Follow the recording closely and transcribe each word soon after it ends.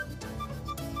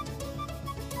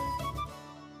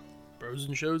Bros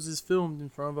and Shows is filmed in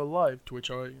front of a live Twitch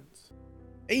audience.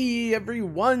 Hey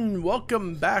everyone,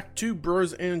 welcome back to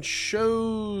Bros and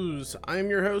Shows. I'm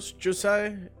your host,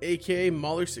 Josiah, aka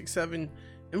Mahler67,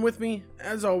 and with me,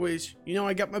 as always, you know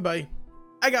I got my buddy,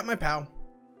 I got my pal,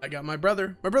 I got my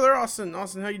brother Austin.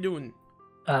 Austin, how you doing?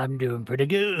 I'm doing pretty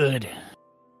good.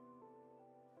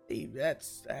 Hey,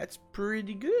 that's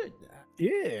pretty good.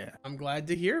 Yeah. I'm glad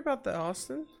to hear about that,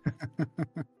 Austin.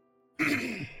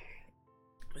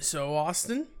 So,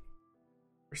 Austin,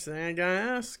 first thing I gotta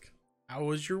ask, how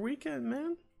was your weekend,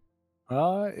 man?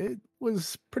 It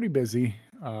was pretty busy.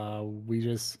 We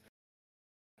just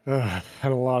had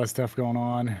a lot of stuff going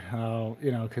on.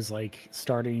 Because like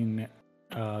starting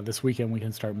this weekend, we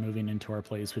can start moving into our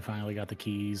place. We finally got the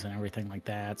keys and everything like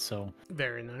that. So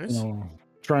Very nice.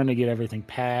 Trying to get everything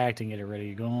packed and get it ready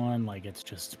to go on. Like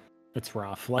it's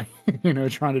rough. Like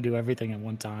trying to do everything at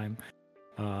one time.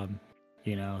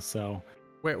 So.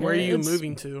 Where are you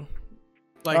moving to?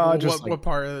 Like, what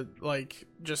part of, like,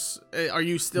 just, are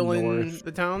you still north in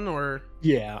the town, or?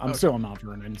 Yeah, I'm still in Mount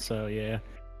Vernon, so yeah.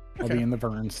 Okay. I'll be in the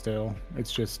Vern still.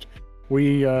 It's just,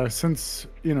 we, since,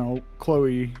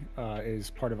 Chloe is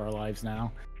part of our lives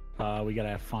now, we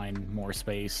gotta find more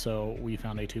space, so we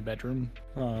found a 2-bedroom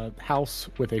house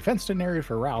with a fenced-in area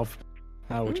for Ralph,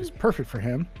 which is perfect for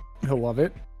him. He'll love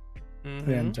it.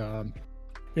 And,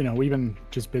 we've been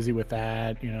just busy with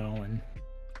that, and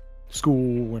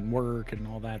school and work and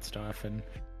all that stuff, and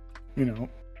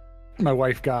my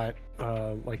wife got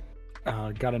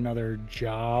got another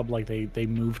job. Like they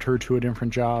moved her to a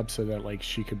different job so that like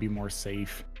she could be more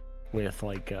safe with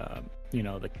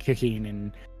the kicking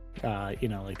and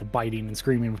like the biting and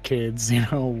screaming of kids.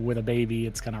 With a baby,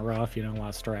 it's kind of rough. A lot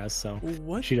of stress. So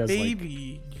what she does,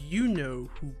 baby who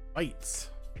bites?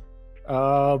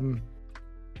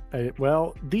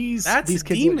 These kids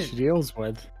demon. that she deals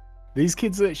with. These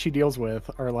kids that she deals with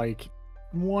are like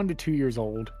 1 to 2 years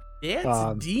old. Yeah, it's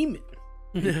a demon.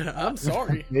 I'm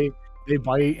sorry. They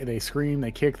bite, they scream,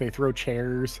 they kick, they throw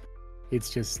chairs. It's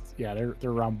just, yeah,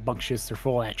 they're rambunctious. They're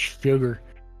full of that sugar.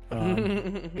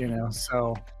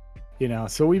 So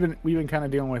we've been kind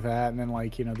of dealing with that, and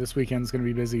then this weekend's gonna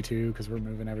be busy too because we're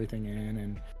moving everything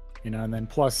in, and then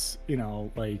plus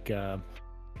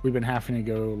we've been having to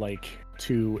go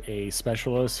to a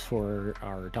specialist for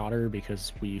our daughter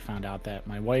because we found out that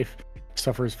my wife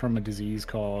suffers from a disease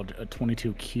called a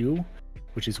 22q,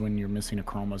 which is when you're missing a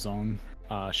chromosome.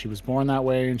 She was born that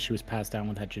way and she was passed down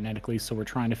with that genetically. So we're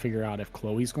trying to figure out if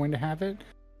Chloe's going to have it,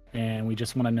 and we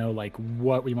just want to know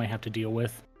what we might have to deal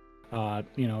with.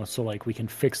 So we can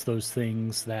fix those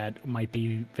things that might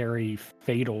be very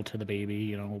fatal to the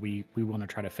baby. We want to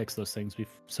try to fix those things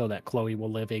so that Chloe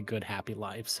will live a good, happy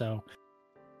life. So,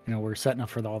 we're setting up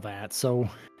for all that. So,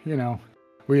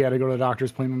 we had to go to the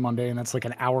doctor's appointment Monday, and that's like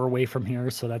an hour away from here.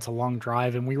 So that's a long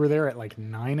drive. And we were there at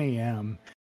 9 a.m.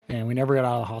 and we never got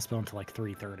out of the hospital until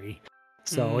 3:30.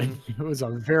 So it was a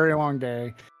very long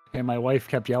day. And my wife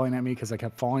kept yelling at me because I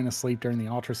kept falling asleep during the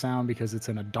ultrasound because it's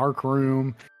in a dark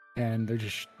room. And they're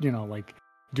just,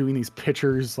 doing these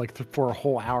pictures for a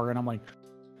whole hour. And I'm like,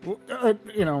 so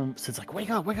it's like, wake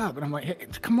up. And I'm like, hey,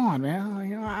 come on,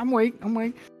 man. I'm awake.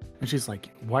 And she's like,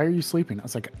 why are you sleeping? I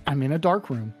was like, I'm in a dark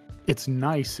room. It's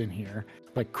nice in here,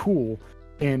 cool.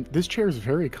 And this chair is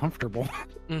very comfortable.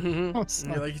 Mm-hmm.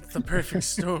 You're like, it's the perfect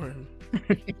storm.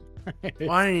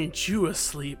 Why ain't you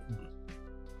asleep?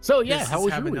 So yeah, how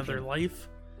was your weekend? Another life.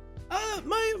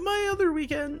 My other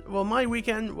weekend. Well, my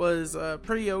weekend was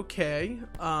pretty okay.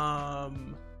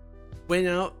 Went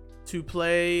out to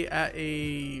play at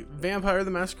a Vampire the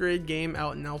Masquerade game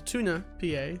out in Altoona,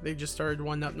 PA. They just started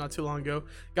one up not too long ago.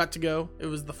 Got to go. It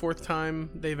was the 4th time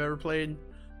they've ever played. Me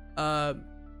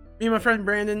and my friend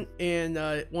Brandon and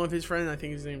one of his friends, I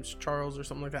think his name's Charles or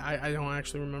something like that. I don't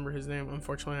actually remember his name.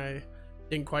 Unfortunately, I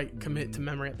didn't quite commit to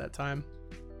memory at that time.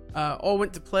 All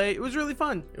went to play. It was really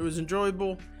fun. It was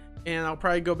enjoyable. And I'll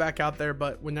probably go back out there,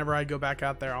 but whenever I go back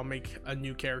out there, I'll make a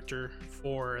new character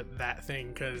for that thing,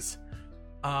 because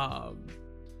I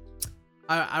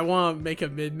want to make a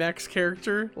mid-max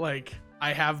character.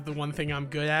 I have the one thing I'm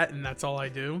good at, and that's all I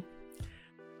do.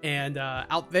 And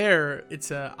out there, it's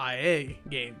a IA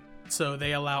game, so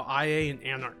they allow IA and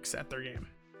Anarchs at their game.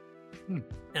 And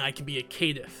I can be a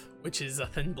Caitiff, which is a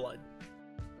Thin Blood.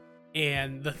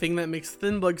 And the thing that makes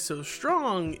Thin Blood so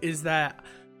strong is that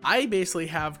I basically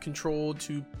have control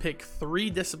to pick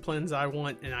 3 disciplines I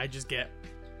want, and I just get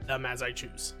them as I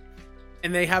choose.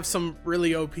 And they have some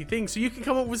really OP things, so you can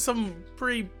come up with some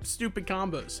pretty stupid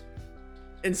combos.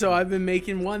 And so I've been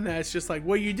making one that's just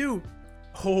what you do?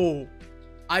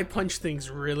 I punch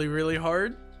things really, really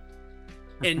hard,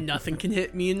 and nothing can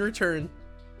hit me in return.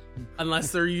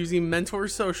 unless they're using mental or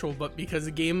social, but because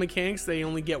of game mechanics, they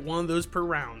only get one of those per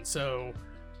round, so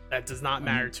that does not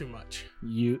matter too much.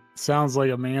 You sounds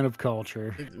like a man of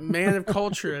culture. Man of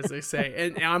culture, as they say.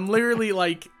 And I'm literally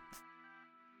like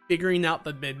figuring out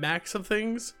the mid-max of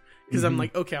things, because I'm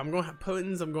like, okay, I'm going to have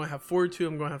potence, I'm going to have fortitude,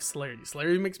 I'm going to have celerity.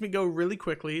 Celerity makes me go really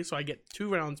quickly, so I get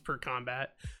 2 rounds per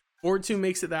combat. Fortitude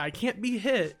makes it that I can't be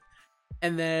hit.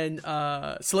 And then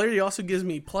celerity also gives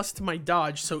me plus to my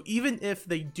dodge, so even if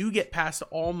they do get past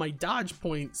all my dodge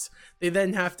points, they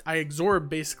then I absorb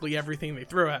basically everything they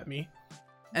throw at me.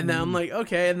 And then I'm like,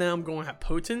 okay, and then I'm going to have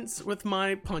potence with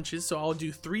my punches, so I'll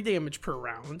do 3 damage per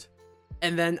round.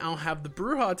 And then I'll have the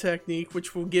Bruja technique,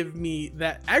 which will give me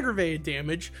that aggravated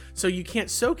damage, so you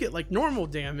can't soak it like normal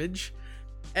damage.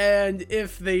 And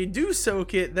if they do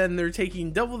soak it, then they're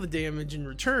taking double the damage in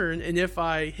return. And if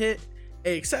I hit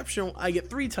a exceptional, I get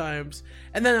 3 times.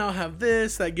 And then I'll have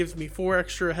this that gives me 4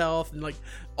 extra health, and like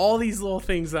all these little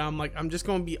things that I'm like, I'm just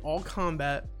going to be all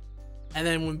combat. And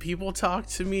then when people talk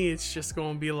to me, it's just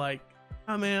going to be like,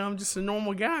 oh man, I'm just a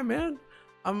normal guy, man.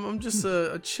 I'm just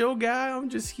a chill guy. I'm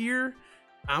just here.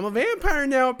 I'm a vampire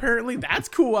now, apparently. That's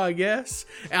cool, I guess.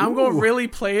 And I'm going to really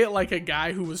play it like a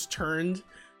guy who was turned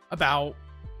about,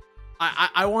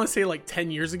 I want to say like 10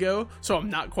 years ago, so I'm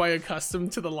not quite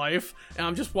accustomed to the life, and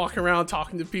I'm just walking around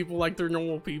talking to people like they're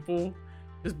normal people.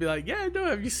 Just be like, yeah, no,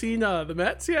 have you seen the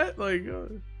Mets yet? Like,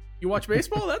 you watch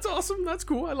baseball? That's awesome. That's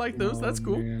cool. I like those. That's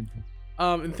cool. Man.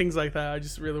 And things like that. I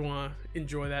just really want to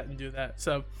enjoy that and do that.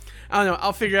 So, I don't know.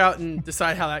 I'll figure out and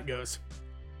decide how that goes.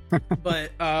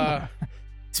 But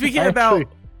speaking about...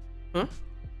 Huh?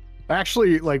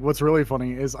 Actually, like, what's really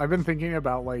funny is I've been thinking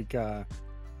about, like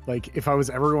if I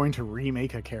was ever going to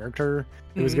remake a character,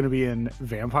 it was going to be in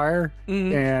Vampire.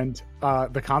 And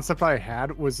the concept I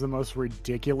had was the most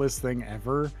ridiculous thing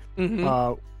ever.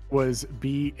 Was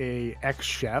be a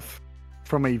ex-chef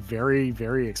from a very,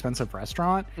 very expensive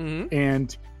restaurant.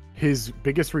 And his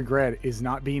biggest regret is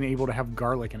not being able to have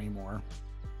garlic anymore.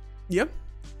 Yep.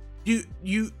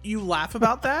 You laugh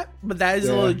about that, but that is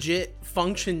a legit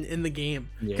function in the game.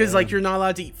 Because like you're not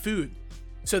allowed to eat food.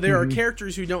 So there are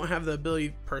characters who don't have the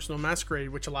ability Personal Masquerade,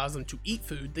 which allows them to eat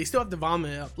food. They still have to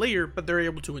vomit it up later, but they're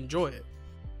able to enjoy it.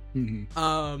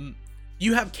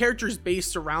 You have characters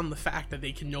based around the fact that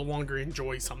they can no longer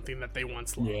enjoy something that they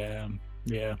once loved.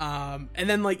 And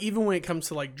then like even when it comes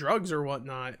to like drugs or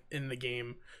whatnot in the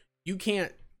game, you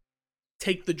can't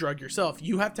take the drug yourself.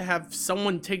 You have to have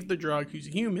someone take the drug who's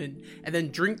human and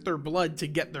then drink their blood to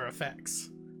get their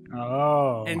effects.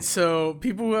 And so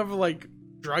people who have like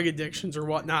drug addictions or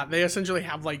whatnot, they essentially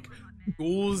have like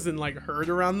ghouls and like herd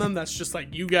around them that's just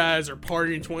like, you guys are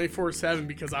partying 24/7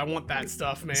 because I want that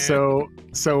stuff, man. So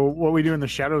what we do in the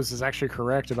shadows is actually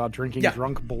correct about drinking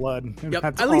drunk blood.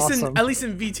 That's at least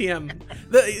in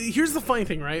VTM. Here's the funny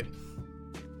thing, right?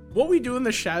 What we do in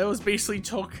the shadows basically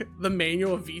took the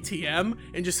manual of VTM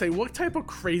and just say, what type of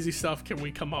crazy stuff can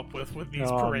we come up with these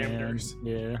parameters?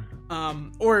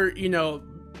 Man. Or, you know,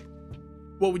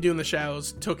 what we do in the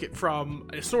shadows took it from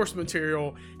a source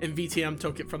material, and VTM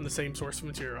took it from the same source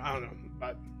material. I don't know,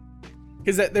 but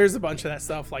because there's a bunch of that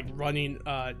stuff like running,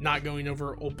 not going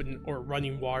over open or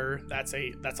running water. That's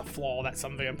a flaw that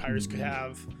some vampires could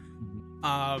have.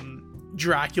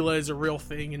 Dracula is a real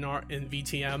thing in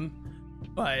VTM,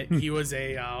 but he was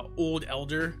a old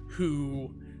elder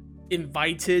who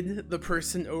invited the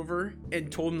person over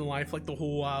and told him the life, like the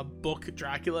whole book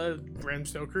Dracula, Bram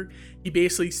Stoker. He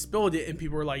basically spilled it and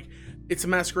people were like, it's a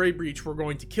masquerade breach, we're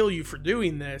going to kill you for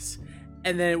doing this.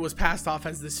 And then it was passed off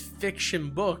as this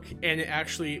fiction book, and it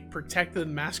actually protected the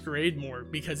masquerade more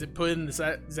because it put in the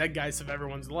zeitgeist of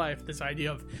everyone's life this idea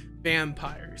of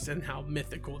vampires and how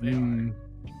mythical they are.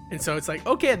 And so it's like,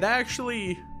 okay, that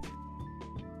actually,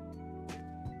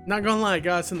 not gonna lie,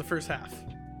 got us in the first half,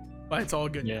 but it's all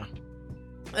good now.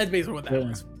 That's basically what that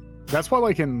was. That's why,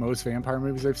 like, in most vampire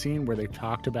movies I've seen where they've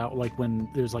talked about, like, when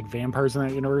there's, like, vampires in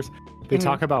that universe, they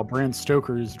talk about Bram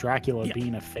Stoker's Dracula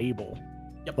being a fable.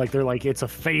 Like, they're like, it's a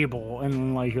fable.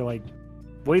 And, like, you're like,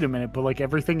 wait a minute, but, like,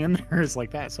 everything in there is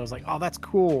like that. So I was like, oh, that's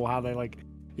cool how they, like,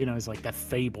 you know, it's like that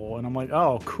fable. And I'm like,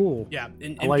 oh, cool. Yeah,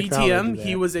 in VTM,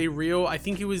 he was a real, I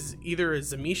think he was either a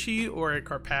Zamishi or a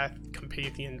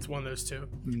Carpathian, it's one of those two,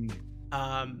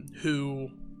 who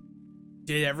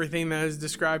did everything that is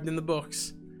described in the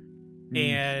books.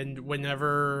 And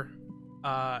whenever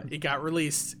it got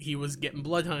released, he was getting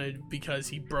blood hunted because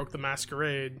he broke the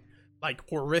masquerade, like,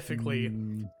 horrifically.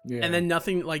 And then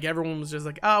nothing, like, everyone was just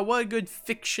like, what a good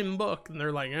fiction book. And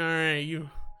they're like, all right, you're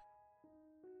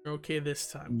okay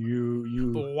this time.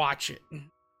 You but watch it.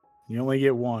 You only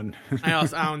get one. I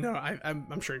don't know.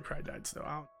 I'm sure he probably died still.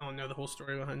 I don't know the whole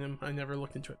story behind him. I never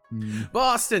looked into it. But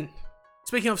Austin,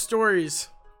 speaking of stories,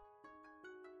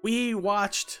 we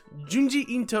watched Junji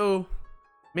Ito,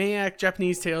 Maniac,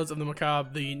 Japanese Tales of the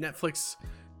Macabre, the Netflix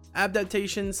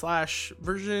adaptation /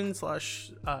 version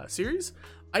 / series.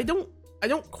 I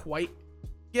don't quite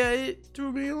get it,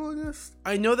 to be honest.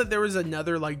 I know that there was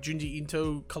another like Junji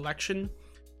Ito collection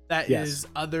that is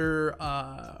other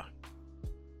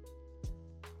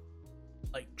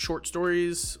like short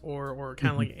stories or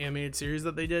kind of like animated series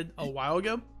that they did a while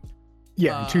ago.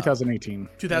 Yeah, in 2018.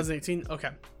 2018. Okay.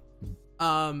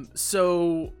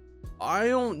 So I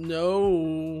don't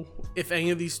know if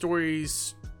any of these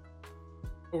stories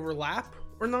overlap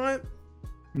or not,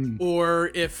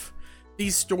 or if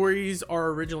these stories are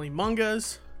originally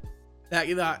mangas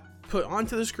that got put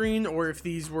onto the screen, or if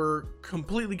these were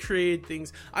completely created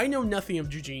things. I know nothing of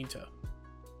Junji Ito.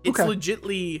 It's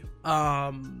legitly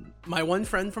my one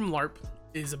friend from LARP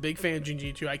is a big fan of Junji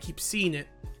Ito. I keep seeing it,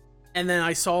 and then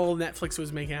I saw Netflix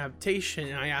was making an adaptation,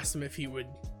 and I asked him if he would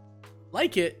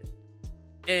like it,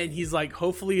 and he's like,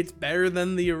 hopefully it's better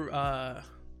than the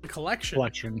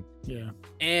collection. Yeah.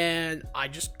 And I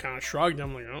just kind of shrugged.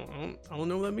 I'm like, I don't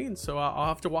know what that means, so I'll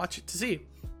have to watch it to see.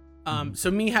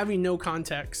 So me having no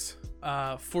context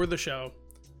for the show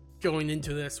going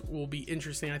into this will be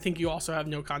interesting. I think you also have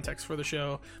no context for the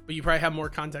show, but you probably have more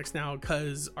context now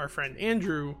because our friend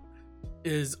Andrew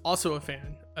is also a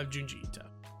fan of Junji Ito.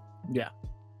 Yeah.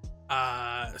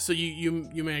 So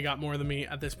you may have got more than me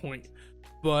at this point,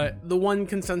 but the one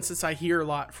consensus I hear a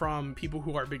lot from people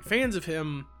who are big fans of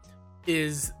him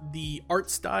is the art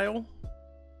style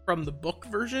from the book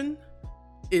version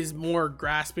is more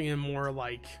grasping and more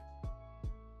like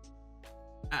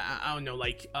I don't know,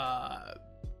 like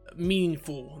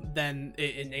meaningful than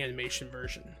an animation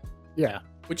version. Yeah.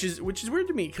 Which is weird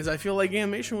to me because I feel like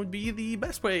animation would be the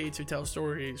best way to tell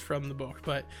stories from the book,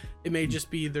 but it may just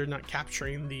be they're not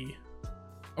capturing the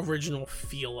original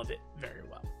feel of it very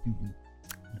well.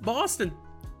 But Austin,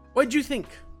 what did you think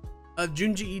of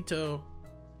Junji Ito,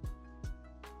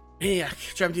 Maniac,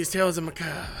 Japanese Tales of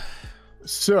Macabre?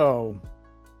 So,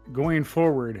 going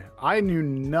forward, I knew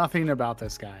nothing about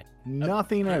this guy.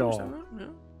 Nothing at all. Yeah.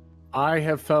 I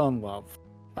have fell in love.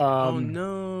 Oh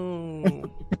no.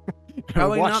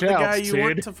 Probably not the guy you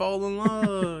want to fall in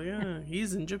love. Yeah,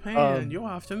 he's in Japan. You'll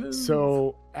have to move.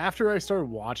 So after I started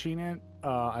watching it,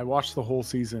 I watched the whole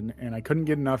season and I couldn't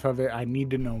get enough of it. I need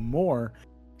to know more.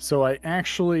 So I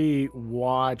actually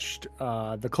watched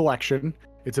the collection.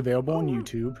 It's available on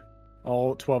YouTube,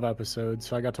 all 12 episodes.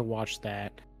 So I got to watch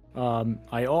that.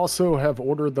 I also have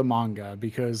ordered the manga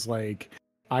because like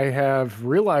I have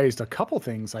realized a couple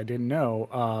things I didn't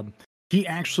know. He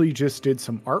actually just did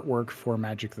some artwork for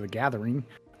Magic the Gathering,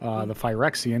 the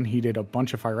Phyrexian. He did a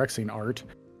bunch of Phyrexian art.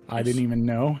 I didn't even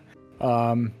know.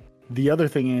 The other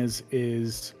thing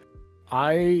is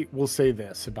I will say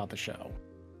this about the show.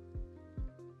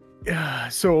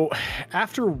 So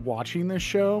after watching this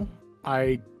show,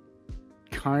 I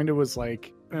kind of was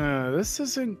like, this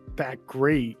isn't that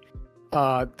great.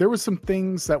 There were some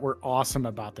things that were awesome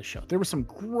about the show. There were some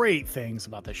great things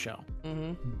about the show,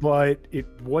 but it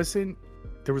wasn't,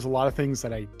 there was a lot of things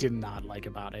that I did not like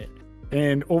about it.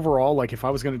 And overall, like if I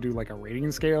was going to do like a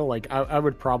rating scale, like I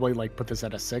would probably like put this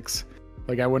at a 6.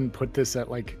 Like I wouldn't put this at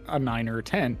like a 9 or a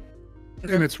 10.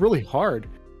 And it's really hard.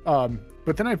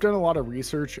 But then I've done a lot of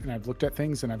research and I've looked at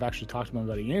things and I've actually talked to my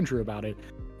buddy Andrew about it.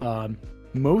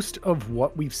 Most of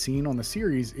what we've seen on the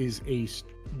series is a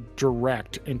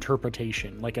direct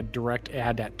interpretation, like a direct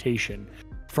adaptation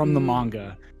from the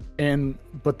manga.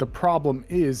 But the problem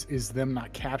is them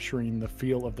not capturing the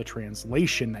feel of the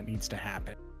translation that needs to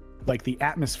happen. Like the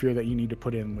atmosphere that you need to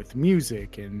put in with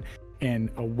music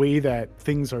and a way that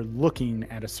things are looking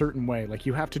at a certain way. Like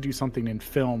you have to do something in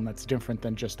film that's different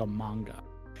than just a manga.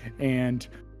 And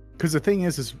because the thing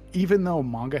is even though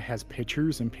manga has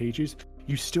pictures and pages,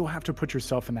 you still have to put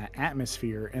yourself in that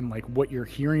atmosphere, and like what you're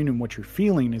hearing and what you're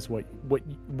feeling is what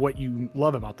you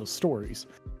love about those stories.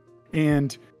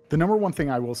 And the number one thing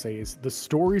I will say is the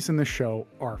stories in the show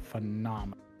are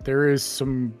phenomenal. There is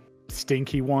some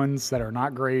stinky ones that are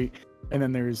not great, and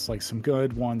then there's like some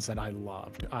good ones that I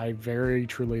loved. I very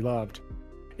truly loved.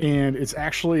 And it's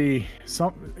actually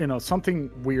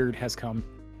something weird has come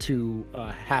to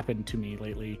happen to me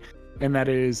lately, and that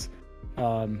is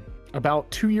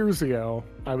about 2 years ago,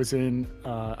 I was in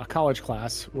a college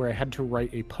class where I had to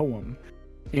write a poem.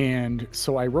 And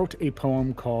so I wrote a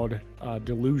poem called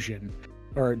Disillusion.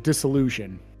 And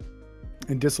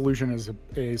disillusion is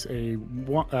a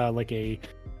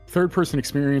third person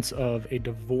experience of a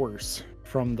divorce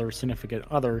from their significant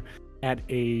other at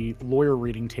a lawyer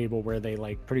reading table where they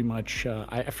like pretty much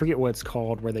I forget what it's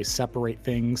called, where they separate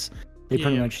things. They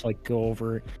pretty much like go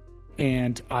over it.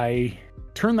 And I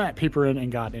turned that paper in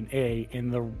and got an A,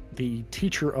 and the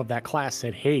teacher of that class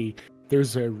said, hey,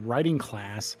 there's a writing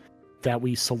class that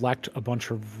we select a bunch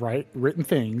of written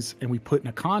things and we put in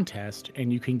a contest,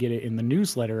 and you can get it in the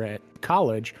newsletter at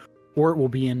college, or it will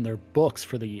be in their books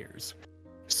for the years.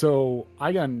 So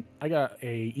I got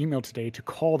a email today to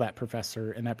call that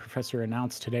professor, and that professor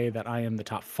announced today that I am the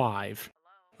top 5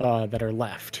 that are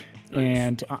left. Nice.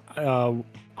 And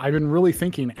I've been really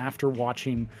thinking after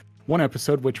watching one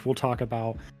episode, which we'll talk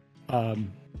about,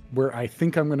 where I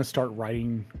think I'm going to start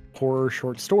writing horror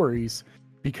short stories,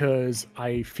 because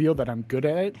I feel that I'm good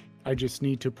at it. I just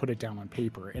need to put it down on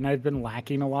paper, and I've been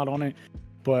lacking a lot on it.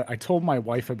 But I told my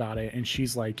wife about it, and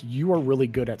she's like, you are really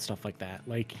good at stuff like that.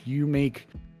 Like,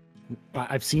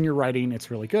 I've seen your writing, it's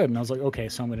really good. And I was like, okay,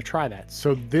 so I'm going to try that.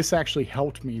 So this actually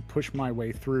helped me push my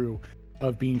way through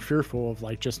of being fearful of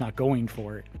like just not going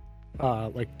for it,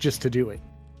 like just to do it.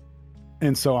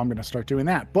 And so I'm going to start doing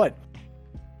that. But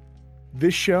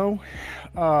this show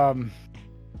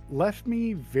left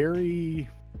me very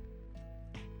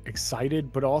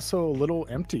excited, but also a little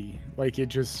empty. Like, it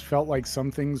just felt like some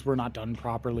things were not done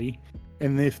properly,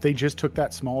 and if they just took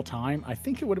that small time, I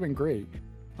think it would have been great.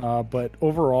 But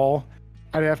overall,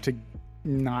 I'd have to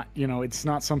not, it's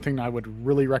not something I would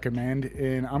really recommend,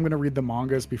 and I'm going to read the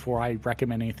mangas before I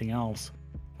recommend anything else.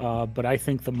 But I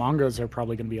think the mangas are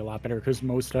probably going to be a lot better, because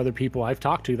most other people I've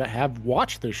talked to that have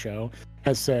watched this show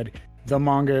has said the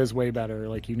manga is way better.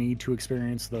 Like, you need to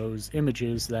experience those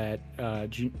images that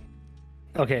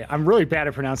okay, I'm really bad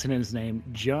at pronouncing his name.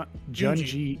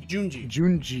 Junji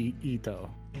Ito,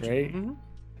 right? Mm-hmm.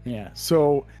 Yeah.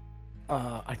 So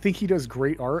I think he does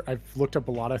great art. I've looked up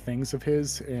a lot of things of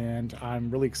his, and I'm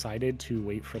really excited to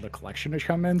wait for the collection to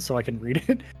come in so I can read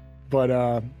it.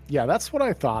 But yeah, that's what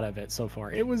I thought of it so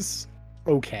far. It was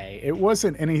okay. It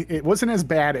wasn't as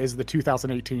bad as the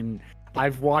 2018.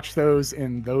 I've watched those,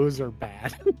 and those are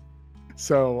bad.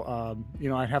 So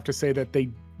I'd have to say that they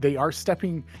are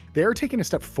taking a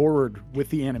step forward with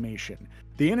the animation.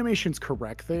 The animation's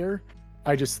correct there.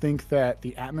 I just think that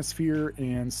the atmosphere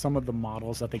and some of the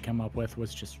models that they come up with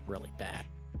was just really bad.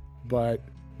 But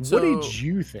what did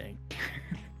you think?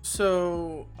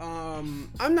 So, I'm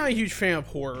not a huge fan of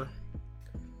horror.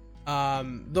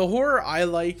 The horror I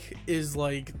like is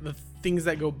like the things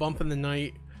that go bump in the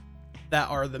night that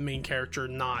are the main character,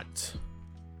 not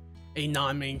a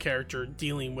non-main character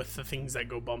dealing with the things that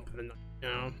go bump in the night.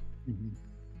 Mm-hmm.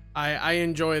 I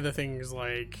enjoy the things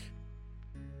like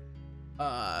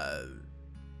I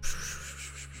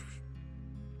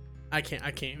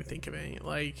can't even think of any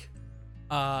like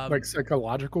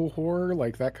psychological horror,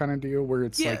 like that kind of deal where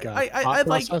it's like I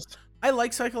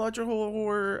like psychological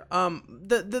horror. What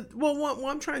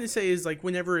I'm trying to say is, like,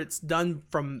 whenever it's done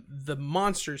from the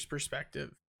monster's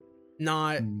perspective,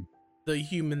 not the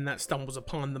human that stumbles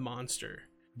upon the monster.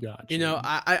 Gotcha.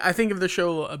 I think of the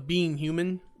show Being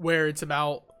Human, where it's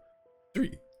about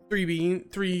three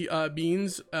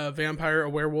beings, a vampire, a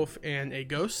werewolf, and a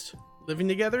ghost living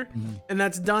together, and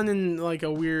that's done in like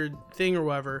a weird thing or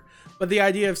whatever. But the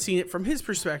idea of seeing it from his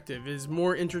perspective is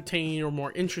more entertaining or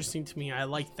more interesting to me. I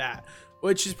like that,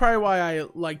 which is probably why I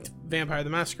liked Vampire the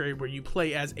Masquerade, where you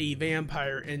play as a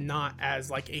vampire and not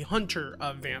as like a hunter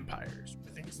of vampires.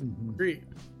 I think it's great.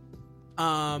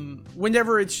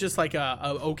 Whenever it's just like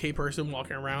a okay person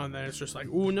walking around, and then it's just like,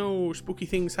 oh no, spooky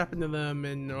things happen to them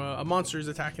and a monster is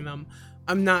attacking them,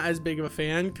 I'm not as big of a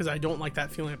fan, because I don't like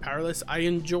that feeling of powerless. I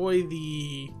enjoy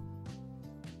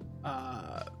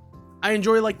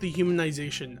like the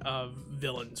humanization of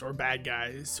villains or bad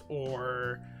guys,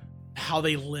 or how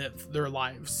they live their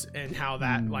lives and how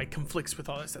that like conflicts with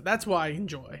all that stuff. That's why I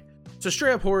enjoy. So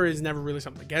straight up horror is never really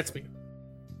something that gets me.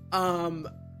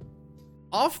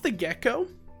 Off the get-go,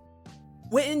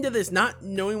 went into this not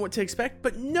knowing what to expect,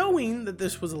 but knowing that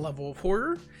this was a level of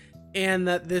horror, and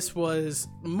that this was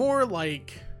more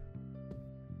like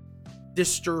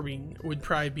disturbing would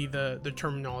probably be the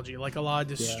terminology, like a lot of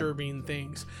disturbing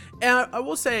things. And I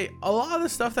will say, a lot of the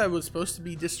stuff that was supposed to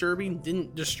be disturbing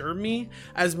didn't disturb me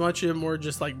as much, and more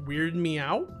just like weirded me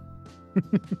out.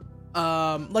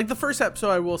 Like the first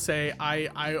episode, I will say,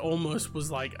 I almost was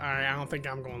like, I don't think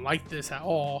I'm going to like this at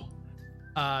all.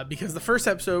 Because the first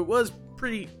episode was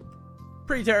pretty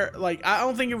terrible. Like, I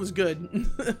don't think it was good.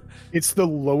 It's the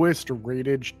lowest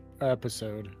rated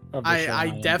episode of the show.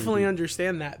 I definitely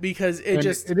understand that, because it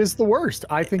is the worst.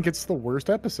 I think it's the worst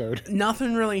episode.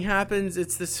 Nothing really happens.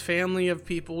 It's this family of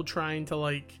people trying to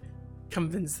like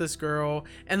convince this girl,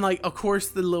 and like of course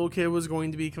the little kid was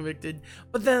going to be convicted,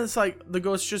 but then it's like the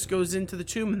ghost just goes into the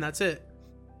tomb and that's it.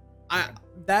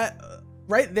 That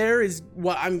right there is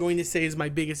what I'm going to say is my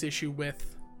biggest issue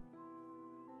with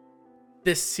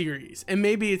this series, and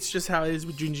maybe it's just how it is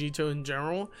with Junji Ito in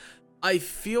general. I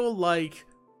feel like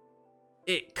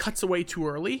it cuts away too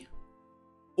early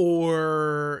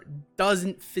or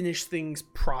doesn't finish things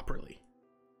properly.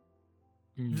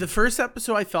 The first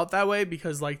episode I felt that way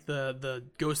because like the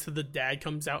ghost of the dad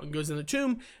comes out and goes in the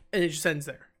tomb and it just ends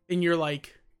there. And you're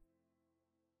like,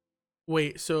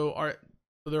 wait, so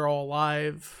they're all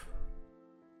alive?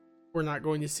 We're not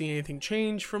going to see anything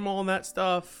change from all that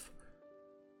stuff.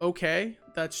 Okay,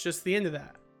 that's just the end of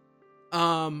that.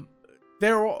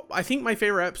 I think my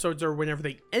favorite episodes are whenever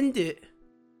they end it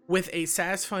with a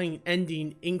satisfying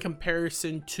ending in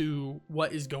comparison to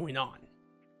what is going on.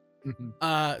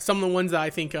 Some of the ones that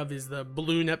I think of is the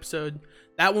balloon episode.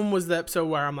 That one was the episode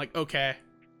where I'm like, okay,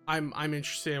 I'm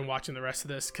interested in watching the rest of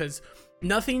this, because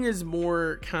nothing is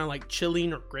more kind of like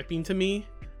chilling or gripping to me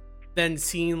than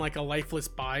seeing like a lifeless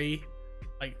body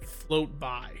like float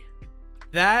by.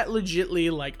 That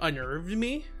legitly like unnerved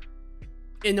me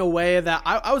in a way that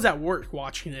I was at work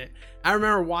watching it. I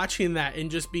remember watching that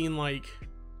and just being like,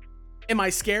 am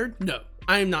I scared? No,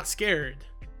 I am not scared.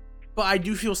 But I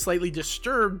do feel slightly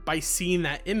disturbed by seeing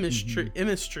that imagery,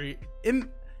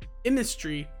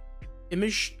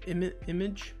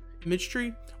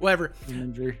 whatever.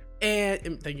 Imagery.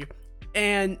 And thank you.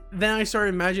 And then I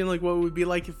started imagining like what it would be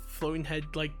like if floating head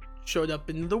like showed up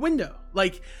in the window,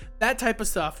 like that type of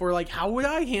stuff, or like how would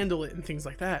I handle it and things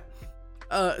like that.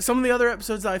 Some of the other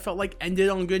episodes that I felt like ended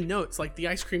on good notes, like the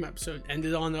ice cream episode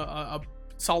ended on a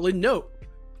solid note.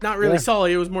 Not really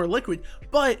solid, it was more liquid,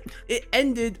 but it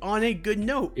ended on a good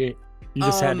note. You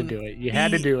just had to do it. You had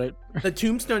to do it. The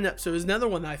Tombstone episode is another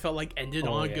one that I felt like ended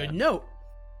on a good note.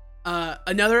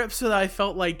 Another episode that I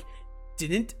felt like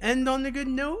didn't end on a good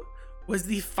note was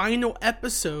the final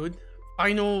episode,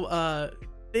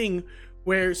 thing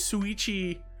where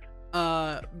Suichi,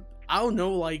 I don't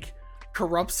know, like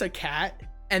corrupts a cat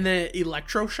and then it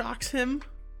electroshocks him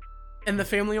and the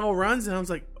family all runs, and I was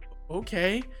like,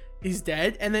 okay, he's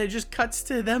dead. And then it just cuts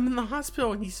to them in the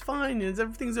hospital and he's fine and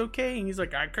everything's okay, and he's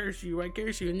like, I curse you,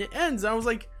 and it ends. I was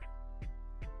like,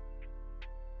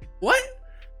 what?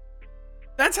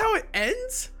 That's how it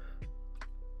ends?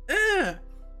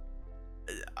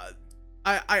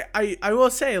 I will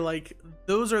say, like,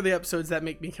 those are the episodes that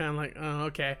make me kind of like, oh,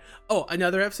 okay. Oh,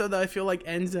 another episode that I feel like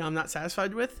ends and I'm not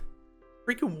satisfied with,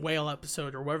 freaking whale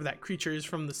episode, or whatever that creature is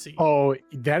from the sea. Oh,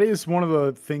 that is one of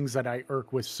the things that I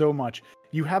irk with so much.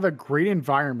 You have a great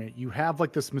environment, you have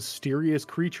like this mysterious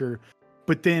creature,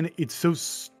 but then it's so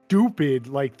stupid,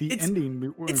 like the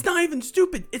ending. It's not even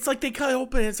stupid. It's like they cut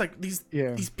open, it's like these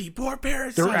people are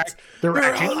parasites. They're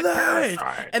acting like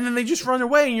parasites. And then they just run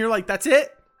away and you're like, that's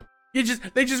it?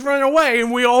 They just run away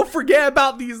and we all forget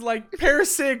about these like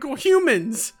parasitical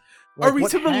humans. Like, are we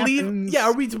to believe? Yeah,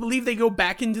 are we to believe they go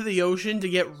back into the ocean to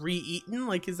get re-eaten?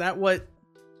 Like, is that what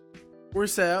we're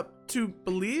set up to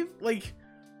believe? Like,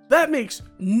 that makes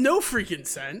no freaking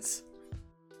sense.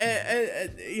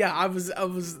 Yeah, I was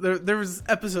there was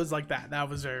episodes like that. That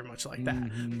was very much like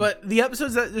that. But the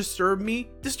episodes that disturbed me,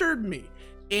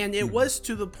 and it was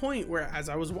to the point where, as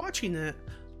I was watching it,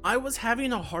 I was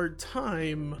having a hard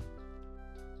time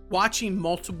watching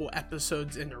multiple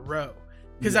episodes in a row.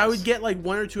 Because I would get like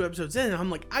one or two episodes in and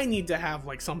I'm like, I need to have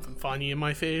like something funny in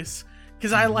my face.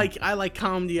 Because I like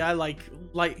comedy, I like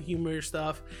light humor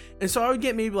stuff. And so I would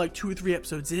get maybe like 2 or 3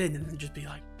 episodes in and then just be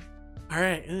like, all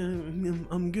right,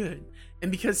 I'm good.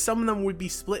 And because some of them would be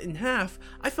split in half,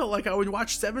 I felt like I would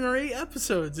watch 7 or 8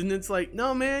 episodes. And it's like,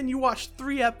 no, man, you watched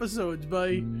 3 episodes,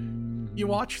 buddy. You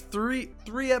watched three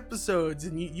episodes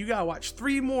and you gotta watch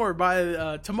 3 more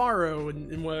by tomorrow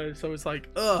and what. So it's like,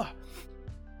 ugh.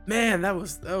 Man, that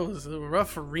was rough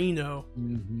for Reno.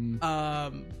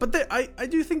 But I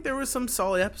do think there was some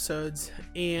solid episodes,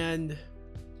 and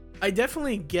I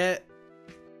definitely get,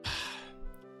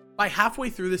 by halfway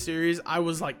through the series, I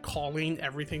was like calling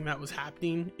everything that was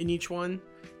happening in each one.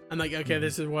 I'm like, okay,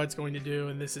 this is what it's going to do,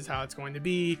 and this is how it's going to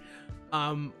be,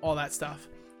 all that stuff.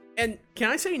 And can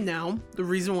I say now, the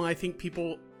reason why I think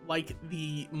people like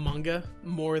the manga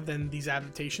more than these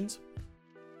adaptations?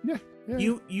 Yeah.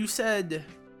 You said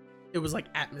it was like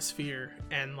atmosphere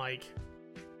and like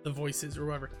the voices or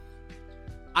whatever.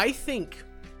 I think,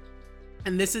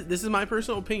 and this is my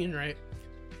personal opinion, right?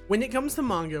 When it comes to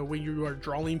manga, when you are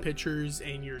drawing pictures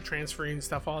and you're transferring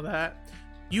stuff, all that,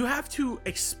 you have to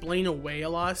explain away a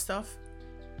lot of stuff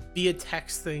via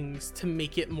text things to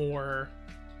make it more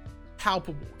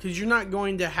palpable, because you're not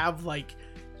going to have like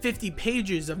 50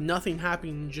 pages of nothing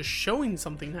happening and just showing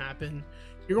something happen.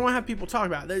 You're going to have people talk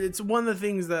about it. It's one of the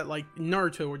things that, like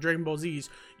Naruto or Dragon Ball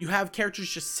Z's, you have characters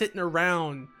just sitting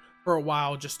around for a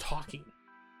while just talking.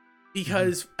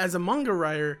 Because as a manga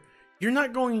writer, you're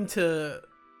not going to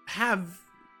have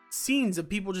scenes of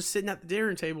people just sitting at the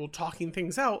dinner table talking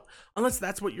things out unless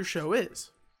that's what your show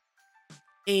is.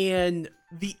 And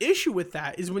the issue with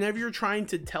that is whenever you're trying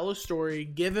to tell a story,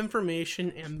 give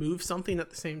information, and move something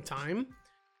at the same time,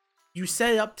 you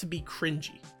set it up to be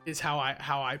cringy, is how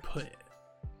I put it.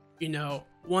 You know,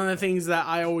 one of the things that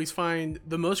I always find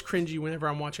the most cringy whenever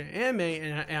I'm watching anime,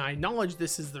 and I acknowledge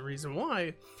this is the reason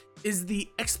why, is the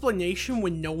explanation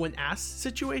when no one asks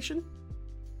situation.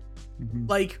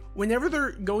 Like, whenever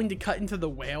they're going to cut into the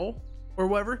whale or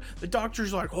whatever, the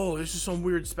doctor's like, oh, this is some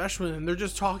weird specimen, and they're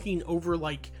just talking over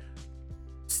like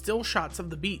still shots of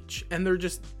the beach, and they're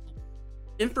just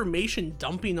information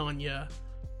dumping on you,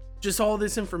 just all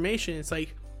this information. It's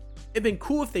like, it'd been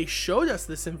cool if they showed us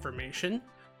this information,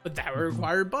 but that would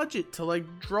require budget to like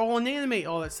draw and animate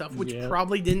all that stuff, which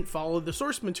probably didn't follow the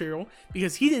source material,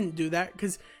 because he didn't do that,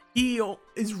 because he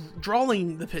is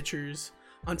drawing the pictures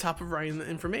on top of writing the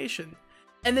information.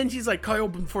 And then he's like, cut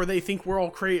open before they think we're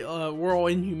all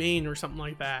inhumane or something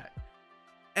like that.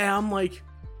 And I'm like,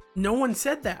 no one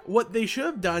said that. What they should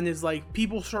have done is like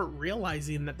people start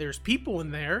realizing that there's people in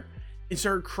there and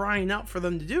start crying out for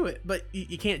them to do it. But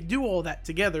you can't do all that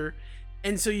together.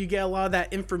 And so you get a lot of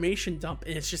that information dump,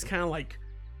 and it's just kind of like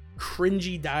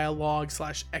cringy dialogue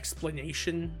 /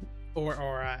 explanation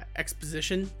or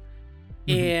exposition.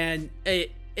 And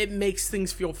it makes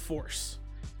things feel forced,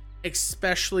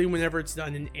 especially whenever it's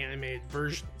done in animated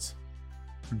versions.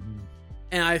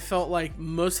 And I felt like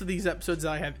most of these episodes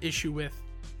that I have issue with,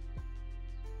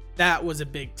 that was a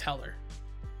big teller.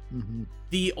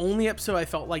 The only episode I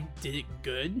felt like did it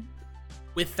good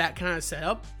with that kind of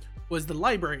setup was the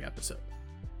library episode.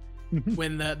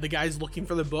 When the guy's looking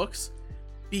for the books,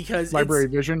 because library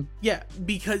vision. Yeah,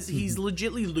 because he's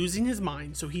legitly losing his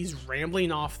mind, so he's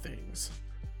rambling off things.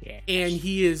 And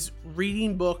he is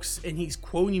reading books and he's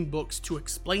quoting books to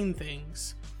explain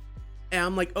things. And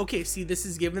I'm like, okay, see, this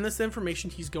is giving us the information.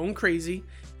 He's going crazy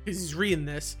because he's reading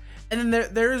this. And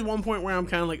then there is one point where I'm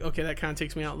kind of like, okay, that kind of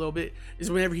takes me out a little bit, is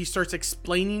whenever he starts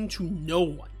explaining to no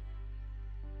one,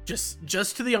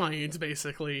 just to the audience,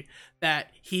 basically,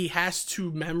 that he has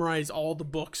to memorize all the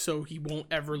books so he won't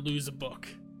ever lose a book.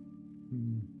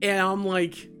 And I'm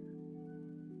like,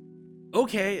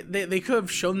 okay, they could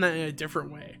have shown that in a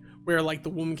different way, where like the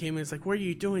woman came in, it's like, what are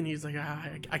you doing? He's like,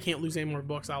 I can't lose any more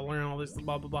books, I'll learn all this,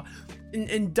 blah blah blah,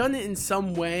 and done it in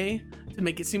some way to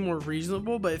make it seem more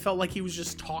reasonable. But it felt like he was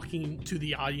just talking to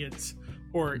the audience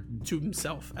or to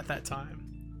himself at that time.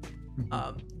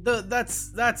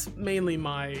 That's mainly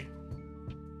my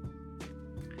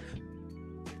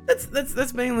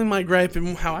that's mainly my gripe,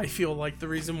 and how I feel like the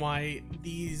reason why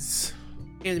these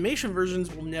animation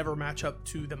versions will never match up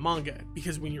to the manga,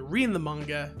 because when you're reading the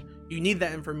manga, you need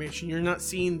that information. You're not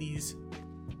seeing these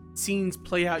scenes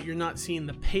play out, you're not seeing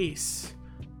the pace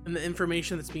and the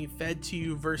information that's being fed to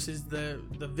you, versus the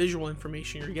visual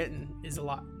information you're getting is a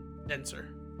lot denser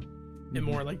and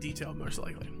more like detailed, most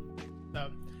likely. So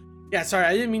yeah, sorry,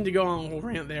 I didn't mean to go on a whole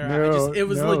rant there. It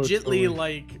was legitly totally.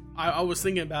 Like I was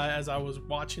thinking about it as I was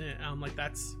watching it, and I'm like,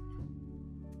 that's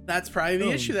probably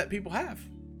the issue that people have.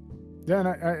 Yeah, and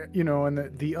I you know,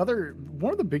 and the other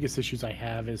one of the biggest issues I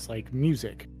have is like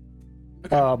music.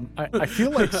 Okay. I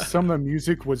feel like some of the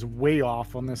music was way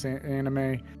off on this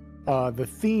anime. The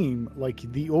theme, like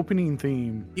the opening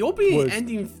theme, and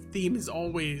ending theme is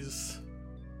always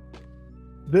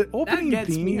the opening that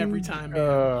gets theme me every time.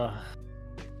 Man.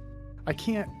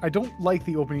 I don't like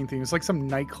the opening theme. It's like some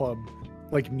nightclub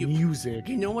like music.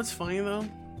 You know what's funny though?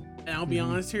 And I'll be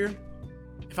honest here.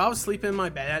 If I was sleeping in my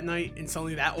bed at night and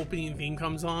suddenly that opening theme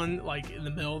comes on, like in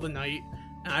the middle of the night,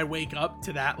 and I wake up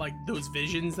to that, like those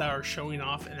visions that are showing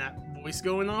off and that voice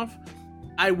going off,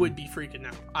 I would be freaking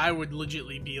out. I would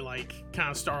legitly be like kind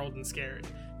of startled and scared.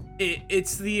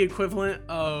 It's the equivalent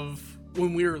of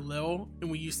when we were little and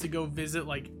we used to go visit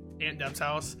like Aunt Deb's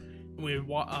house, and we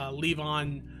would leave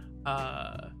on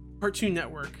Cartoon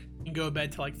Network and go to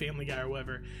bed to like Family Guy or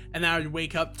whatever, and then I would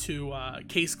wake up to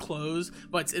Case Closed,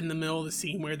 but it's in the middle of the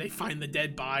scene where they find the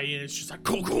dead body, and it's just like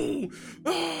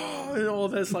and all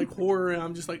this like horror, and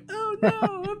I'm just like, oh no,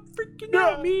 I'm freaking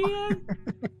out, man.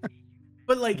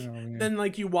 But like then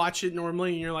like you watch it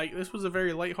normally and you're like, this was a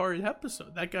very lighthearted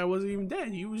episode. That guy wasn't even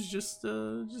dead, he was just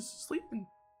sleeping,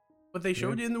 but they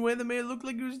showed it in the way that made it look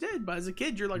like he was dead. But as a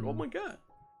kid, you're like, oh my god,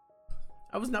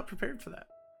 I was not prepared for that.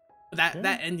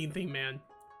 That ending thing, man.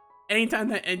 anytime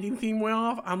that ending theme went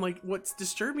off, I'm like, what's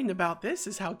disturbing about this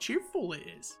is how cheerful it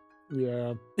is.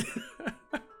 Yeah.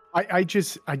 I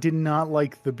did not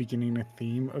like the beginning of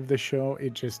theme of the show.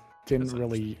 It just didn't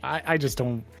really, I just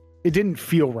don't, it didn't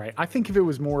feel right. I think if it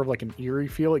was more of like an eerie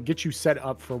feel, it gets you set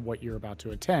up for what you're about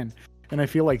to attend. And I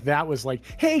feel like that was like,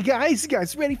 hey guys, you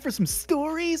guys ready for some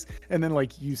stories? And then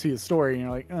like you see a story and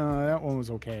you're like, oh, that one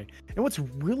was okay. And what's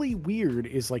really weird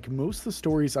is like most of the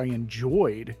stories I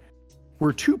enjoyed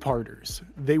were two-parters.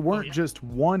 They weren't just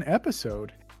one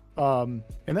episode. And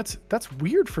that's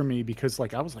weird for me because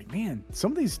like I was like, man,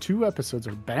 some of these 2 episodes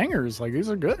are bangers. Like these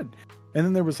are good. And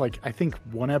then there was like I think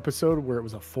one episode where it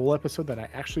was a full episode that I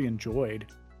actually enjoyed.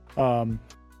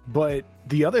 But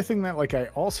the other thing that like I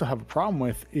also have a problem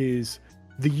with is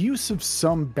the use of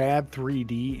some bad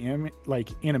 3D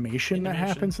animation that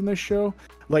happens in this show.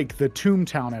 Like the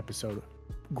Toontown episode,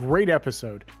 great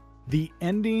episode. The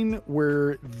ending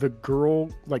where the girl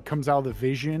like comes out of the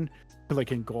vision to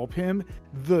like engulf him,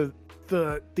 the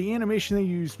animation they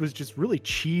used was just really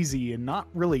cheesy and not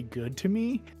really good to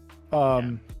me.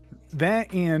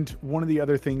 That and one of the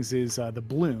other things is the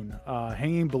balloon,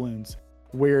 hanging balloons,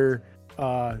 where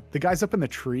the guy's up in the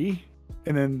tree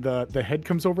and then the head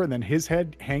comes over and then his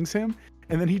head hangs him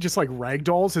and then he just like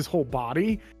ragdolls his whole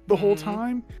body the whole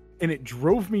time, and it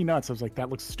drove me nuts. I was like, that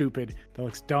looks stupid, that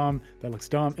looks dumb,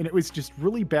 and it was just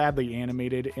really badly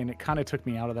animated, and it kind of took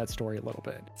me out of that story a little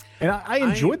bit. And I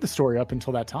enjoyed the story up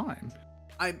until that time.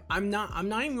 I'm not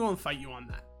even going to fight you on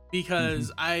that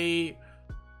because I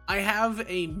have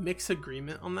a mixed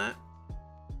agreement on that.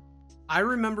 I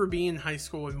remember being in high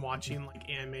school and watching like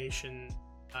animation,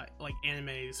 like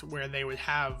animes where they would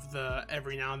have the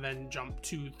every now and then jump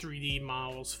to 3D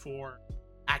models for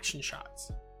action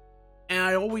shots, and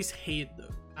I always hated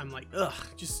them. I'm like, ugh,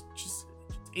 just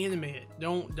animate it.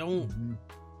 Don't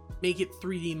make it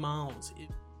 3D models.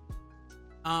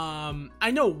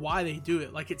 I know why they do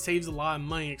it. Like it saves a lot of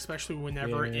money, especially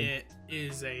whenever it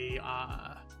is a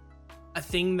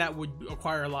thing that would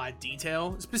require a lot of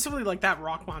detail. Specifically, like that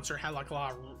rock monster had like a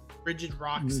lot of rigid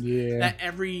rocks that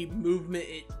every movement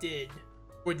it did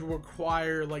would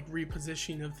require like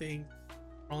repositioning of things,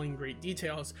 all in great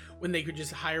details, when they could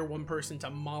just hire one person to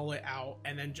model it out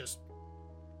and then just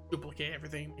duplicate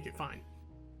everything, make it fine.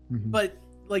 But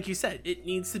like you said, it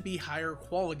needs to be higher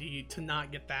quality to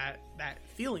not get that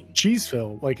feeling. Cheese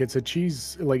fill, like it's a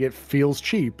cheese, like it feels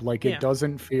cheap, like it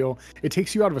doesn't feel, it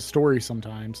takes you out of a story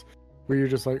sometimes where you're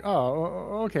just like,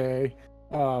 oh, okay.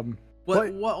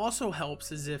 What also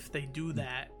helps is if they do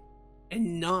that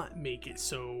and not make it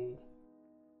so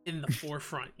in the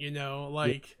forefront, you know,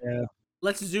 like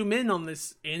let's zoom in on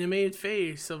this animated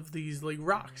face of these like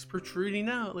rocks protruding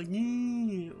out, like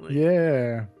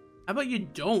how about you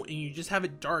don't, and you just have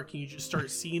it dark and you just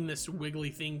start seeing this wiggly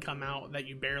thing come out that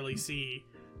you barely see,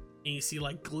 and you see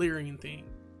like glaring thing.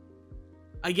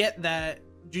 I get that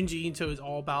Junji Ito is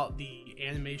all about the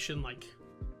animation, like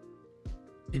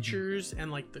pictures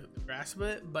and like the grasp of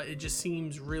it, but it just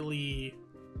seems really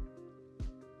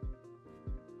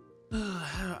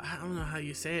I don't know how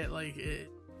you say it, like it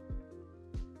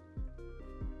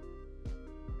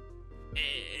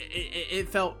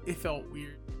felt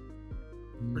weird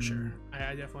for sure.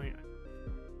 I definitely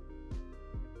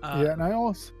and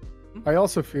I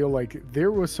also feel like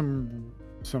there was some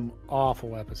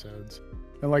awful episodes.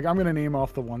 And like I'm gonna name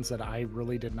off the ones that I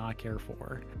really did not care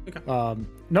for. Okay.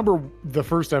 The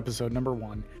first episode, number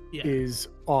 1, is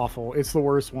awful. It's the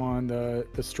worst one. The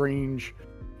strange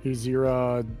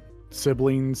Hizira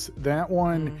siblings. That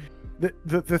one.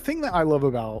 The thing that I love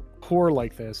about horror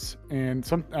like this, and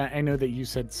I know that you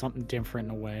said something different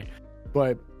in a way,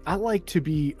 but I like to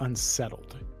be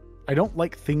unsettled. I don't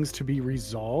like things to be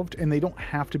resolved, and they don't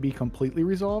have to be completely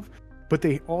resolved, but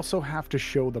they also have to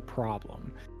show the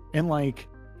problem. And like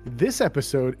this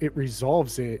episode, it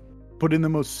resolves it, but in the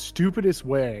most stupidest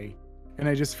way. And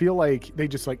I just feel like they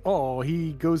just like, oh,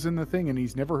 he goes in the thing and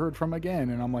he's never heard from again.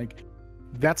 And I'm like,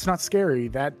 that's not scary.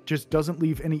 That just doesn't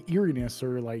leave any eeriness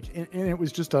or like, and it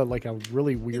was just a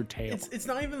really weird tale. It's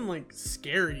not even like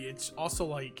scary. It's also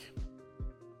like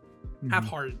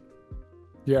half-hearted.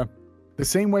 Yeah. The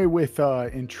same way with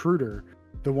Intruder,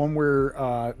 the one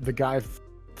where the guy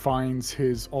finds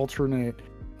his alternate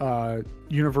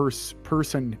universe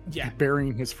person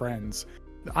burying his friends.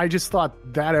 I just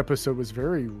thought that episode was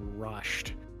very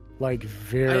rushed. Like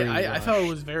very I thought it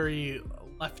was very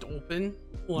left open.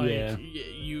 Like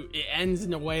it ends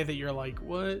in a way that you're like,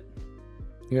 what?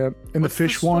 Yeah. And the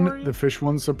fish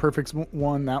one's a perfect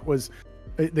one. That was,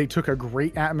 they took a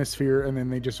great atmosphere and then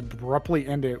they just abruptly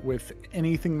end it with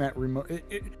anything that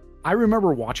I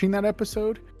remember watching that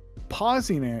episode,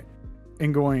 pausing it,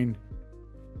 and going,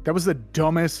 that was the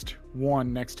dumbest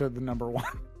one next to the number one.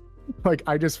 Like,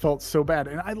 I just felt so bad.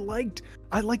 And I liked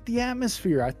the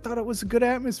atmosphere. I thought it was a good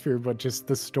atmosphere, but just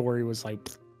the story was like,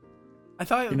 I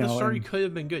thought the story could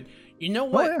have been good. You know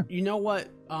what? Oh, yeah. You know what?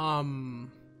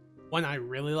 One I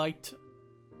really liked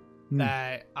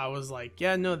that I was like,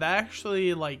 yeah, no, that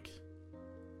actually like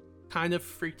kind of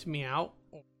freaked me out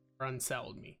or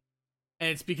unsettled me. And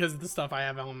it's because of the stuff I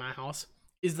have in my house.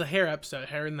 Is the hair episode,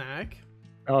 Hair in the Attic.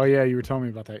 Oh yeah, you were telling me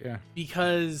about that, yeah.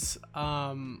 Because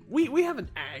we have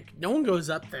an attic. No one goes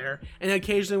up there, and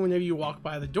occasionally whenever you walk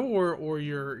by the door or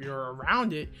you're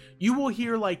around it, you will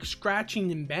hear like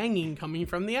scratching and banging coming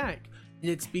from the attic. And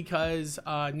it's because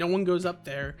no one goes up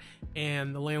there,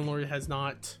 and the landlord has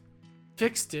not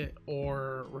fixed it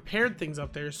or repaired things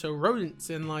up there, so rodents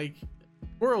and like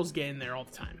squirrels get in there all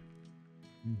the time.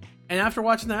 And after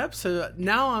watching that episode,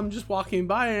 now I'm just walking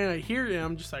by and I hear it, and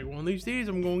I'm just like, one of these days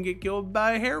I'm going to get killed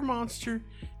by a hair monster.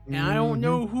 And I don't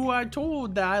know who I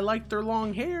told that I liked their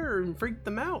long hair and freaked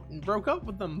them out and broke up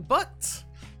with them, but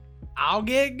I'll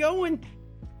get going.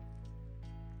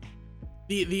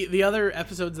 The other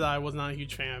episodes that I was not a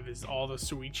huge fan of is all the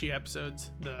Soichi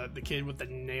episodes. The kid with the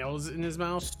nails in his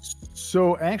mouth.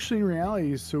 So actually, in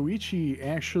reality, Soichi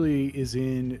actually is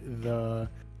in the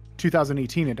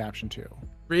 2018 adaptation too.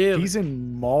 Really? He's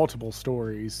in multiple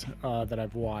stories that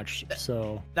I've watched.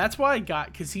 So that's why I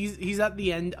got, because he's at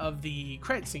the end of the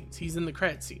credit scenes. He's in the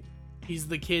credit scene. He's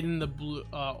the kid in the blue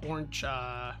orange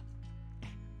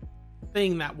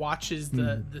thing that watches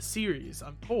the series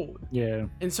unfold. Yeah.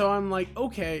 And so I'm like,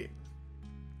 okay,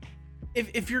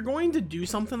 if you're going to do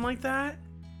something like that,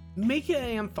 make it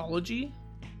an anthology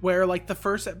where like the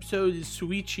first episode is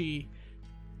Soichi,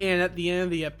 and at the end of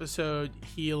the episode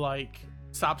he like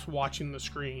stops watching the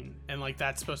screen, and like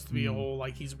that's supposed to be a whole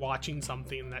like he's watching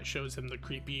something that shows him the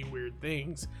creepy weird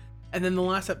things. And then the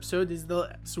last episode is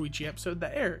the Soichi episode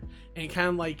that aired, and it kind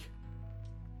of like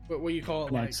what do you call it,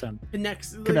 connects like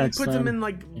them. Connects puts them in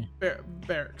like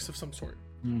barracks of some sort.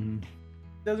 Mm-hmm.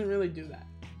 Doesn't really do that,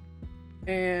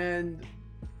 and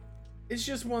it's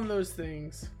just one of those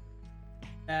things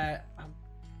that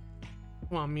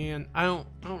come on, man, I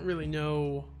don't really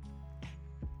know.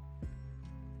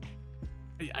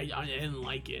 I didn't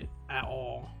like it at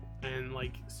all, and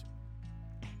like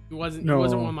it wasn't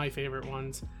one of my favorite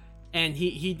ones. And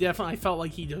he definitely, I felt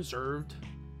like he deserved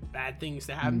bad things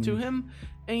to happen to him,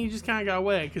 and he just kind of got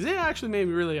away, because it actually made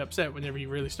me really upset whenever he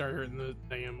really started hurting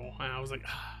the animal, and I was like,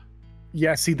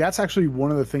 yeah, see, that's actually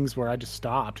one of the things where I just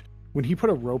stopped when he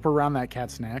put a rope around that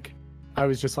cat's neck. I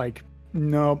was just like,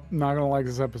 nope, not gonna like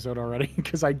this episode already,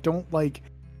 because I don't like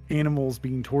animals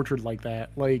being tortured like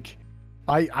that. Like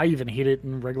I even hate it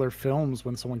in regular films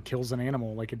when someone kills an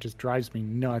animal. Like, it just drives me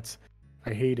nuts.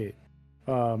 I hate it.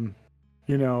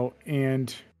 You know,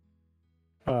 and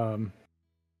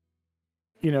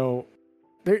you know,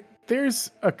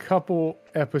 there's a couple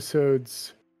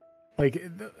episodes like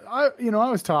I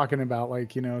was talking about,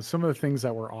 like, you know, some of the things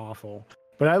that were awful,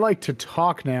 but I like to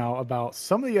talk now about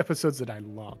some of the episodes that I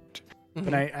loved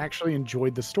and I actually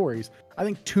enjoyed the stories. I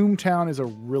think Toontown is a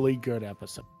really good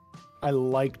episode. I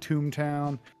like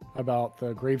Toontown, about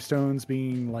the gravestones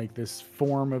being like this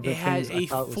form of the things. It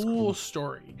had a full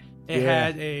story. It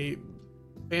had a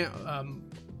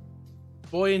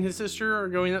boy and his sister are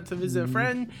going up to visit a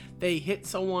friend. They hit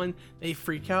someone. They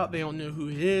freak out. They don't know who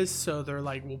it is, so they're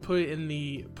like, "We'll put him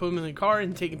in the car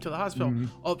and take him to the hospital."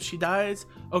 Oh, she dies.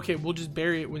 Okay, we'll just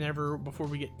bury it before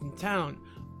we get in town.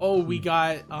 Oh, we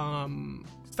got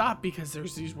stopped because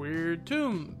there's these weird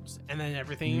tombs, and then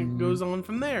everything goes on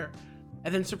from there.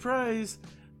 And then surprise,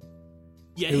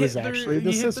 it was actually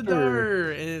the sister. Hit the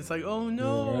daughter, and it's like, oh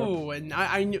no. And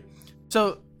I knew.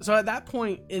 So at that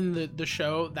point in the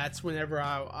show, that's whenever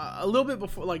I a little bit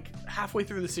before, like halfway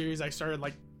through the series, I started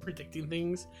like predicting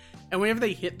things. And whenever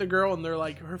they hit the girl and they're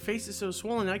like, her face is so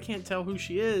swollen, I can't tell who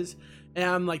she is, and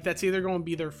I'm like, that's either going to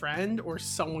be their friend or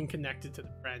someone connected to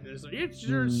the friend. And it's like, it's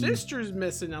your sister's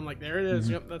missing. I'm like, there it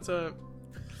is. Yep, that's a.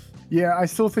 Yeah, I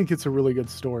still think it's a really good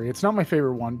story. It's not my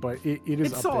favorite one, but it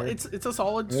is up there. It's a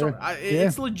solid story.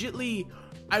 It's legitly,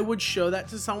 I would show that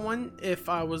to someone if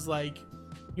I was like,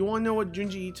 you want to know what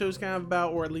Junji Ito's kind of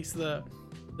about, or at least the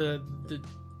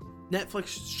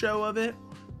Netflix show of it.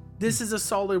 This is a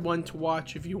solid one to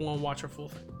watch if you want to watch a full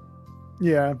thing.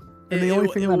 Yeah, and the only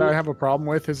thing that I have a problem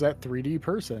with is that 3D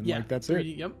person. Yeah, like, that's 3D, it.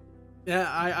 Yep.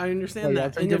 Yeah, I understand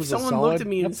that. And if someone looked at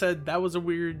me and said that was a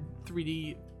weird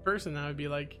 3D person, I would be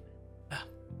like,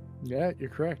 yeah, you're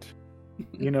correct.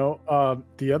 You know,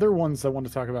 the other ones I want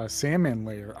to talk about is Sandman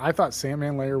Layer. I thought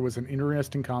Sandman Layer was an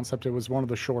interesting concept. It was one of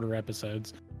the shorter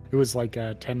episodes. It was like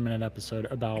a 10-minute episode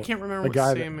about I can't remember a what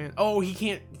guy Sandman. Oh, he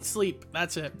can't sleep.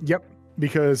 That's it. Yep,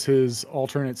 because his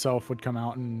alternate self would come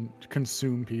out and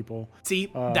consume people.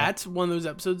 See, that's one of those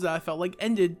episodes that I felt like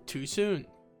ended too soon.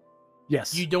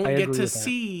 Yes, you don't get to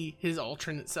see his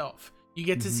alternate self. You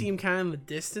get to see him kind of in the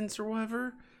distance or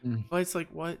whatever. But it's like,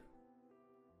 what?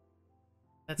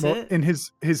 That's it? And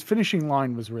his finishing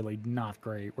line was really not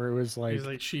great, where it was like, he's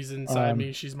like, she's inside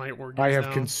me, she's my organs I have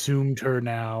now. consumed her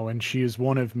now, and she is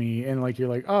one of me. And like, you're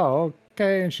like, oh,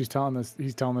 okay. And he's telling this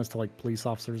to like police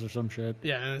officers or some shit.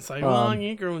 Yeah, and it's like, well, you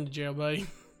ain't going to jail, buddy.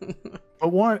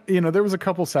 But there was a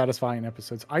couple satisfying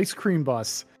episodes. Ice Cream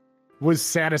Bus was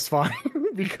satisfying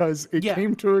because it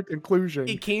came to a conclusion.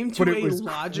 It came to a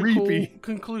logical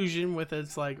conclusion with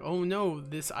it's like, oh no,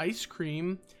 this ice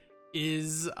cream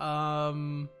is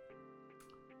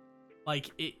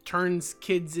like it turns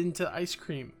kids into ice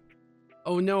cream.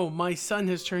 Oh no, my son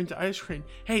has turned to ice cream.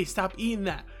 Hey, stop eating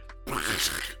that.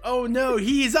 Oh no,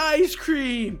 he's ice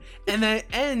cream. And then it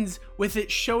ends with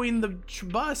it showing the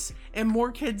bus and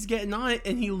more kids getting on it,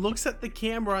 and he looks at the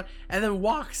camera and then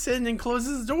walks in and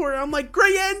closes the door. I'm like,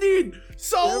 great ending,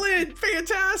 solid,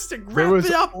 fantastic, wrap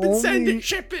it up and send it,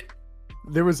 ship it.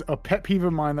 There was a pet peeve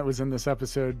of mine that was in this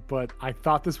episode, but I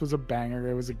thought this was a banger.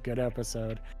 It was a good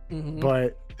episode.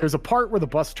 But there's a part where the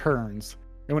bus turns,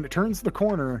 and when it turns the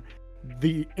corner,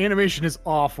 the animation is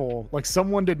awful. Like,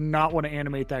 someone did not want to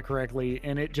animate that correctly,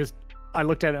 and I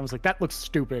looked at it and I was like, that looks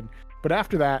stupid. But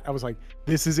after that, I was like,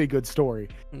 this is a good story.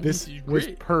 This was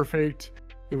perfect.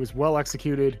 It was well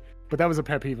executed. But that was a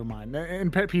pet peeve of mine.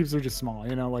 And pet peeves are just small,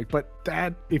 but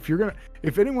that,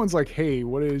 if anyone's like, hey,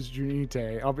 what is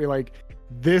Junite? I'll be like,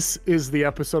 this is the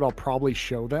episode I'll probably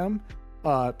show them.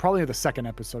 Probably the second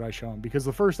episode I show them, because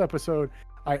the first episode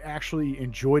I actually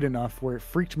enjoyed enough where it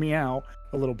freaked me out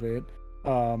a little bit.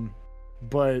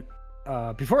 But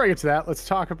before I get to that, let's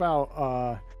talk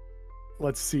about,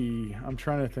 let's see. I'm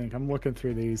trying to think. I'm looking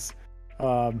through these.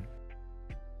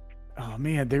 Oh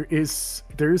man, there is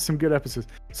some good episodes.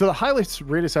 So the highest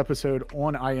rated episode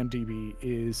on IMDb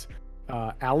is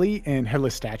Alley and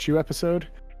Headless Statue episode.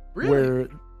 Really? Where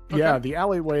yeah, the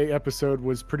alleyway episode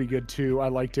was pretty good too. I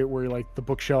liked it where like the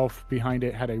bookshelf behind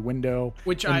it had a window,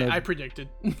 which I predicted.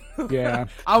 Yeah,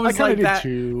 I was like that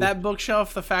too. That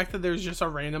bookshelf. The fact that there's just a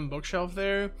random bookshelf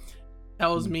there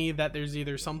tells me that there's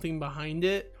either something behind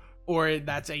it or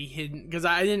that's a hidden. Because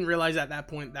I didn't realize at that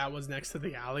point that was next to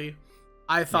the alley.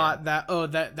 I thought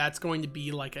that's going to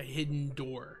be like a hidden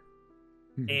door,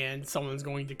 and someone's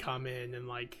going to come in and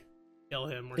like kill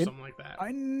him or something like that.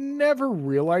 I never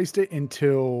realized it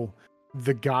until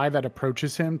the guy that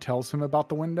approaches him tells him about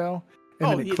the window,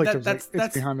 and then it clicked.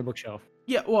 It's behind the bookshelf.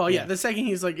 Yeah, well, yeah. The second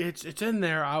he's like, it's in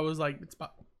there, I was like, it's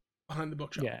behind the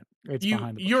bookshelf. Yeah, it's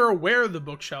behind the bookshelf. You're aware of the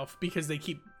bookshelf because they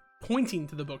keep pointing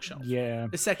to the bookshelf. Yeah.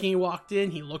 The second he walked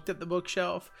in, he looked at the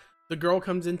bookshelf. The girl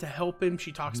comes in to help him.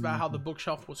 She talks about how the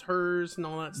bookshelf was hers and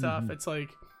all that stuff. It's like,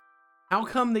 how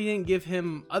come they didn't give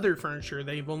him other furniture?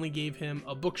 They've only gave him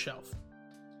a bookshelf.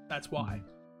 That's why.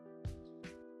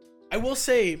 I will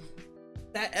say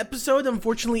that episode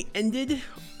unfortunately ended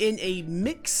in a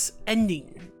mixed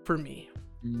ending for me.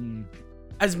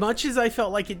 As much as I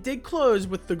felt like it did close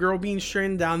with the girl being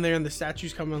stranded down there and the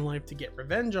statues coming to life to get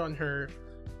revenge on her,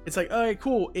 it's like, all right,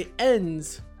 cool. It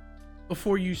ends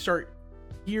before you start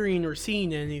hearing or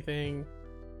seeing anything,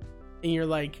 and you're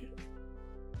like,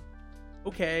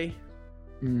 okay.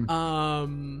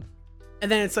 And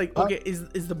then it's like, okay,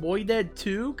 is the boy dead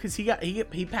too? Because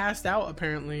he passed out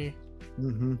apparently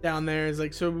down there. Is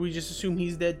like, so we just assume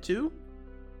he's dead too,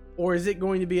 or is it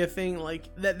going to be a thing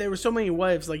like that? There were so many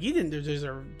wives, like he didn't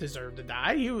deserve to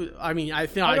die. I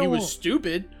thought he was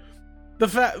stupid. The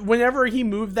fact whenever he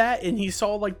moved that and he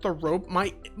saw like the rope,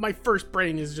 my first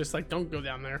brain is just like, don't go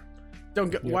down there. Don't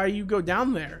go. Yep. Why you go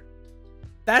down there?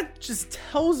 That just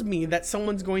tells me that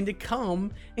someone's going to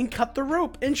come and cut the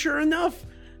rope. And sure enough,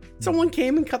 someone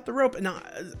came and cut the rope. And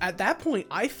at that point,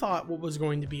 I thought what was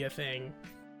going to be a thing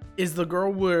is the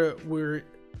girl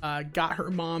got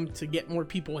her mom to get more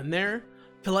people in there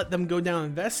to let them go down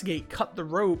and investigate, cut the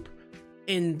rope,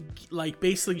 and like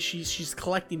basically she's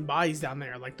collecting bodies down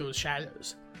there, like those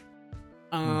shadows.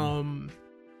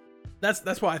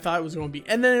 That's what I thought it was going to be.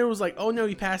 And then it was like, oh no,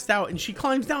 he passed out, and she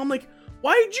climbs down. I'm like,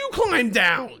 why did you climb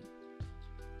down?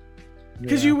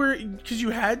 Because you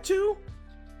had to?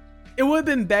 It would have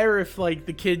been better if like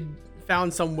the kid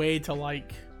found some way to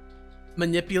like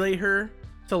manipulate her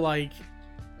to like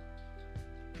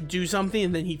do something,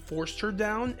 and then he forced her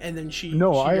down, and then she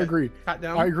I agree. Cut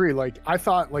down. I agree. Like, I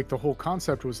thought like the whole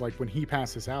concept was like when he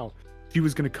passes out, she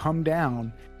was going to come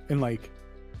down and like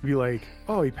be like,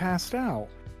 oh, he passed out.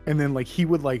 and then like he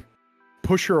would like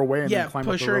push her away and then climb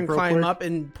push up her the and rope real climb quick. up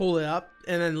and pull it up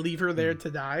and then leave her there to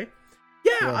die.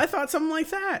 Yeah, I thought something like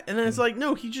that. And then it's like,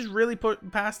 no, he just really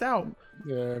passed out.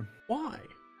 Yeah. Why?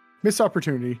 Missed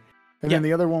opportunity. And then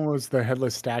the other one was the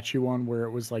headless statue one where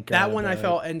it was like that one I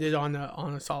felt ended on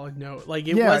a solid note. Like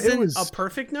it wasn't a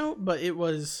perfect note, but it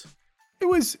was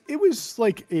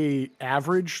like a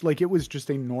average, like it was just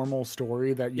a normal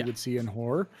story that you would see in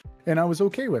horror, and I was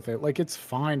okay with it. Like it's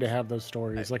fine to have those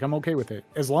stories. Like I'm okay with it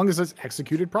as long as it's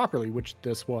executed properly, which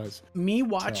this was. Me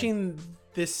watching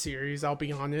this series, I'll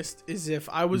be honest, is if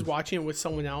I was watching it with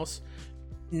someone else,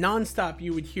 nonstop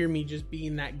you would hear me just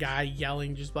being that guy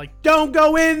yelling, just like, don't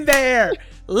go in there,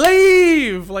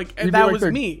 leave, like, and that was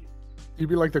me. You'd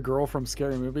be like the girl from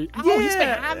Scary Movie. Oh, he's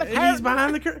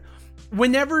behind the curtain.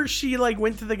 Whenever she like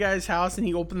went to the guy's house and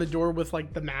he opened the door with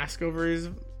like the mask over his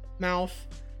mouth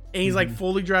and he's like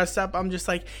fully dressed up, I'm just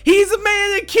like, he's a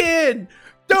mannequin,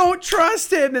 don't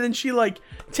trust him. And then she like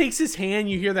takes his hand,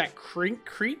 you hear that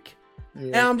creak,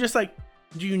 and I'm just like,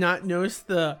 do you not notice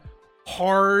the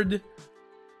hard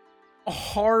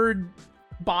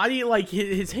body? Like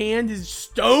his hand is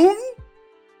stone.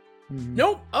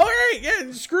 Nope. All right.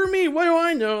 Yeah. Screw me. What do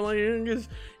I know? Like,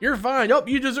 you're fine. Oh,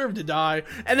 you deserve to die.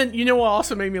 And then you know what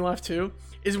also made me laugh too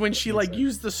is when she like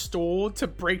used the stool to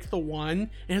break the one,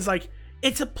 and it's like,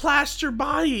 it's a plaster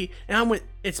body, and I went,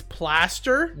 it's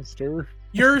plaster.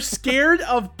 You're scared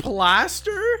of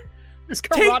plaster? Just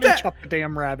karate chop the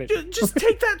damn rabbit. Just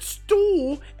take that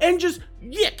stool and just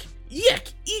yick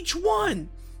each one.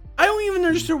 I don't even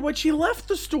understand what she left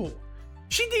the stool.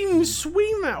 She didn't even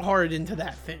swing that hard into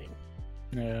that thing.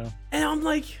 Yeah. And I'm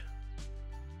like,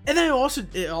 and then it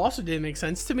also didn't make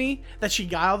sense to me that she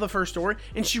got out of the first door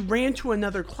and she ran to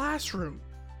another classroom.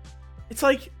 It's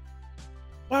like,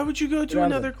 why would you go to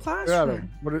another classroom? Get out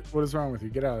of there. What is wrong with you?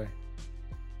 Get out of there.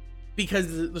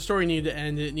 Because the story needed to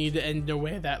end. It needed to end in a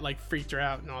way that like freaked her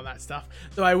out and all that stuff.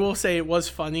 Though I will say it was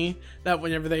funny that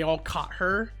whenever they all caught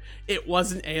her, it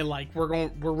wasn't a like we're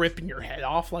ripping your head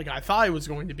off like I thought it was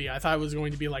going to be. I thought it was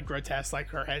going to be like grotesque, like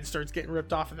her head starts getting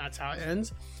ripped off and that's how it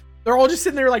ends. They're all just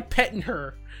sitting there like petting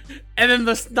her, and then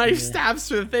the knife stabs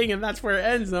through the thing, and that's where it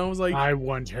ends. And I was like, I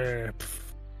want her.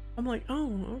 I'm like,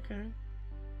 oh, okay.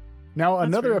 Now that's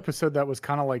another episode that was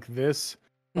kind of like this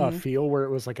feel, where it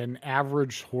was like an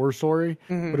average horror story,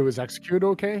 but it was executed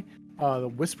okay.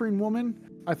 The Whispering Woman,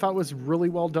 I thought was really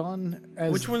well done.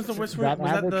 Which one's the Whispering?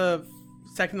 Was that the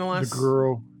second to last? The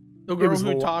girl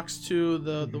who talks to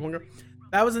the one girl.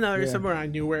 That was another episode where I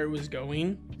knew where it was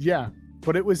going. Yeah,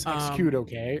 but it was executed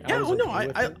okay.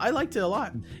 I liked it a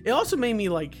lot. It also made me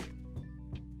like.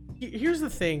 Here's the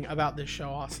thing about this show,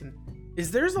 Austin,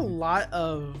 is there's a lot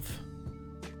of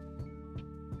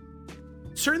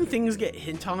certain things get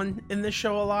hint on in this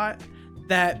show a lot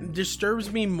that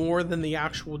disturbs me more than the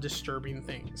actual disturbing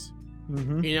things.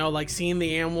 You know, like seeing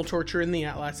the animal torture in the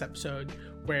last episode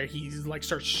where he's like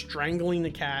starts strangling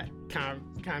the cat kind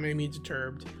of made me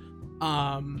disturbed.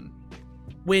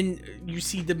 When you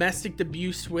see domestic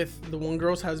abuse with the one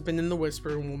girl's husband and the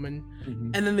Whispering Woman,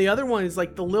 and then the other one is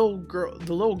like the little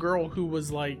girl who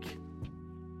was like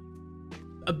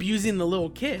abusing the little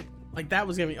kid. Like that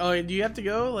was gonna be. Oh, do you have to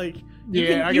go? Like,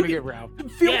 I gotta get Ralph.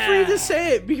 Feel free to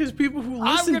say it because people who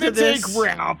listen to this, take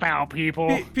Ralph out, people.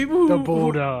 People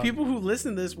who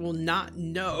listen to this will not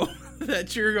know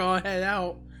that you're gonna head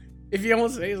out if you don't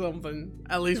say something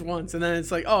at least once, and then it's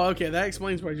like, oh, okay, that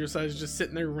explains why Josiah's just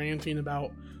sitting there ranting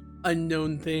about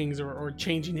unknown things or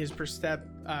changing his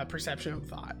perception of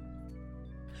thought.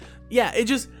 Yeah,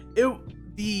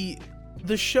 the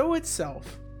show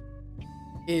itself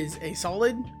is a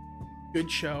solid,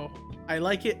 good show. I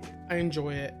like it. I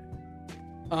enjoy it.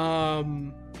 I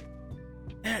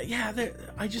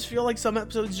just feel like some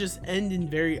episodes just end in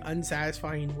very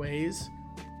unsatisfying ways.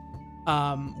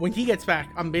 When he gets back,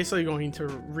 I'm basically going to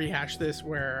rehash this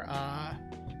where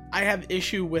I have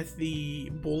issue with the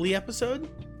bully episode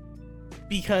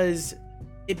because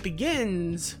it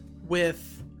begins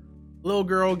with little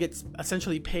girl gets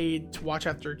essentially paid to watch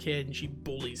after her kid and she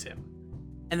bullies him.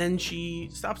 And then she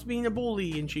stops being a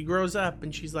bully and she grows up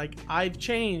and she's like, I've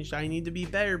changed. I need to be a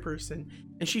better person.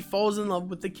 And she falls in love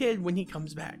with the kid when he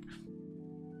comes back.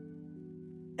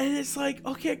 And it's like,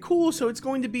 okay, cool. So it's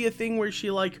going to be a thing where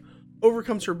she like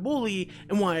overcomes her bully.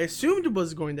 And what I assumed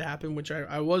was going to happen, which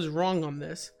I was wrong on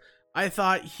this, I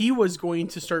thought he was going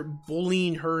to start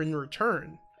bullying her in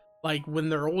return. Like when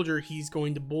they're older, he's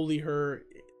going to bully her,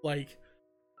 like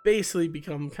basically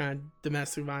become kind of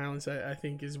domestic violence, I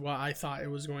think is what I thought it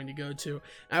was going to go to.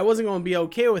 I wasn't going to be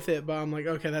okay with it, but I'm like,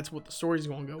 okay, that's what the story's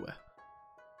going to go with.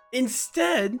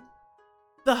 Instead,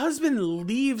 the husband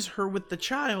leaves her with the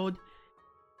child,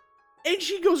 and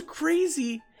she goes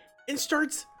crazy and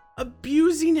starts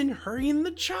abusing and hurting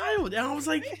the child. And I was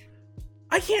like,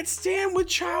 I can't stand with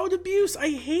child abuse. I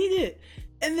hate it.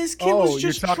 And this kid was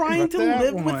just trying to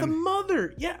live with a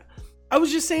mother. Yeah. I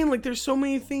was just saying, like, there's so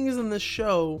many things in this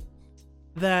show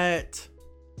that...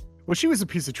 Well, she was a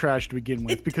piece of trash to begin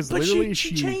with, because literally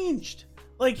she changed.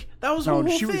 Like, that was the whole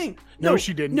thing. No,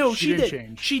 she didn't. No, she didn't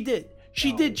change. She did.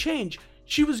 She did change.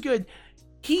 She was good.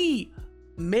 He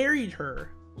married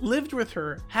her, lived with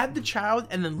her, had the child,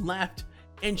 and then left.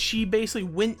 And she basically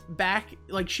went back,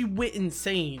 like, she went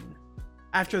insane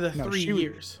after the 3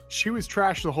 years. She was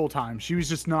trash the whole time. She was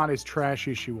just not as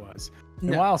trashy as she was.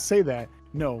 And No. while I'll say that,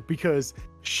 no, because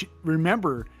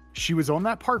remember, she was on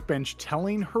that park bench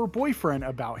telling her boyfriend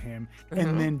about him,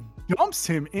 and then dumps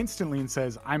him instantly and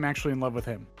says, I'm actually in love with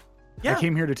him. Yeah. I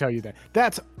came here to tell you that.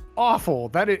 That's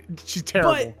awful. She's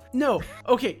terrible. But no.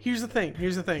 Okay, here's the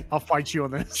thing. I'll fight you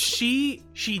on this. She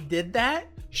did that.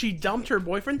 She dumped her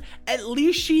boyfriend. At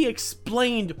least she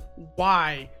explained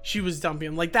why she was dumping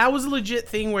him. Like, that was a legit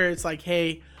thing where it's like,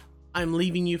 hey, I'm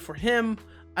leaving you for him.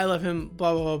 I love him,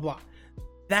 blah, blah, blah, blah.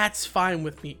 That's fine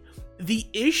with me. The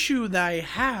issue that I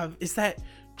have is that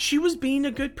she was being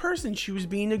a good person. She was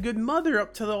being a good mother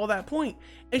up to all that point.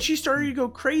 And she started to go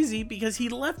crazy because he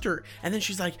left her. And then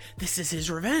she's like, this is his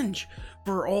revenge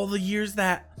for all the years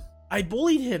that I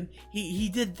bullied him. He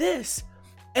did this.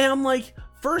 And I'm like,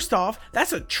 first off,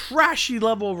 that's a trashy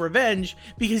level of revenge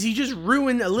because he just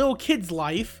ruined a little kid's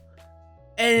life.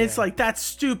 And it's like, that's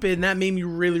stupid. And that made me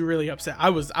really, really upset. I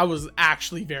was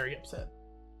actually very upset.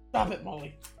 Stop it,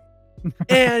 Molly.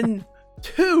 And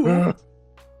two,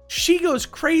 she goes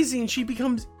crazy and she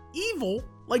becomes evil,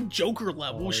 like Joker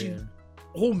level.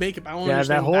 Whole makeup. I don't understand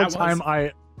that whole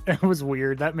time it was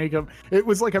weird. That makeup, it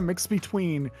was like a mix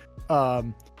between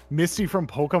Misty from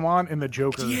Pokemon and the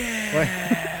Joker.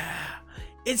 Yeah.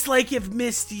 It's like if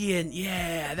Misty and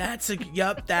that's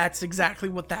exactly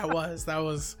what that was. That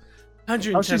was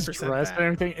 110%. I was just dressed and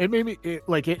everything. It made me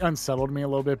it unsettled me a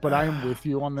little bit, but I am with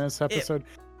you on this episode.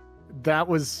 That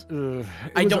was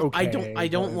I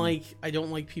don't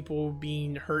like people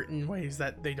being hurt in ways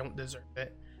that they don't deserve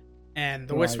it. And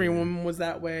the Whispering Woman was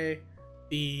that way.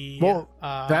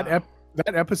 That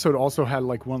episode also had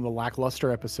like one of the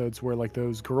lackluster episodes where like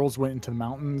those girls went into the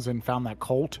mountains and found that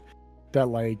cult that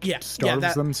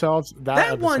starves themselves. That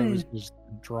episode one was just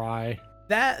dry.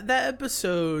 That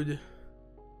episode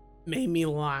made me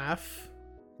laugh.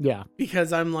 Yeah.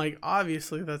 Because I'm like,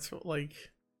 obviously that's like,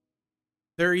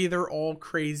 they're either all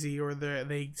crazy or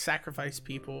they sacrifice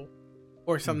people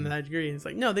or something to that degree. And it's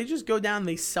like, no, they just go down and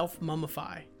they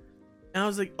self-mummify. And I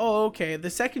was like, oh, okay. The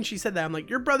second she said that, I'm like,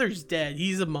 your brother's dead.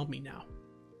 He's a mummy now.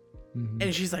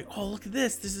 And she's like, oh, look at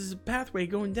this. This is a pathway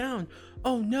going down.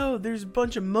 Oh, no, there's a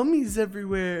bunch of mummies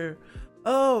everywhere.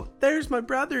 Oh, there's my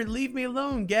brother. Leave me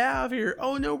alone. Get out of here.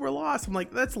 Oh, no, we're lost. I'm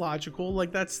like, that's logical.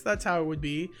 Like, that's how it would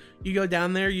be. You go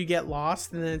down there, you get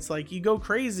lost, and then it's like, you go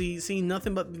crazy seeing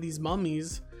nothing but these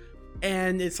mummies.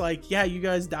 And it's like, yeah, you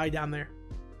guys die down there.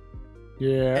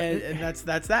 Yeah. And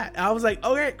that's that. I was like,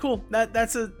 okay, cool.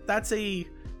 That's an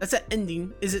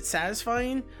ending. Is it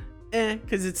satisfying?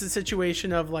 Because it's a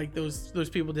situation of like those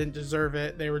people didn't deserve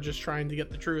it. They were just trying to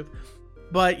get the truth.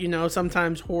 But you know,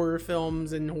 sometimes horror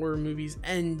films and horror movies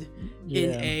end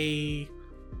in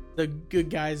the good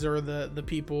guys or the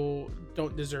people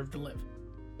don't deserve to live.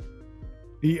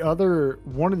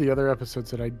 One of the other episodes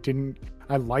that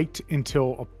I liked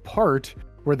until a part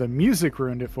where the music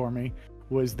ruined it for me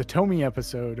was the Tomi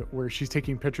episode where she's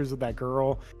taking pictures of that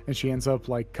girl and she ends up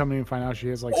like coming and find out she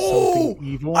has like something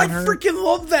evil in her. I freaking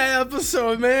love that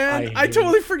episode, man. I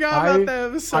totally forgot about that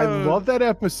episode. I love that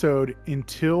episode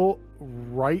until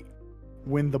right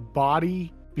when the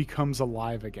body becomes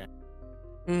alive again.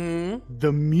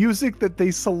 The music that they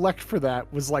select for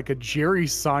that was like a Jerry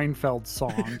Seinfeld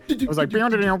song. It was like like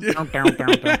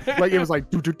it was like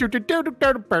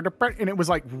and it was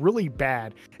like really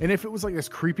bad. And if it was like this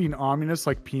creepy and ominous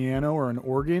like piano or an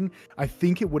organ, I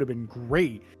think it would have been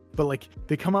great. But like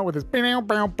they come out with this and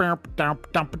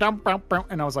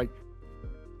I was like,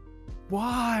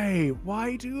 why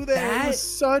do that? It was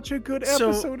such a good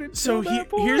episode. So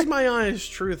here's my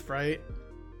honest truth, right?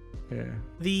 Yeah.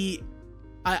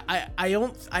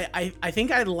 I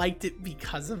think I liked it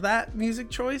because of that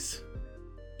music choice.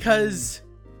 Because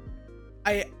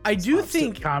I do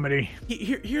think comedy.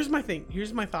 Here's my thing.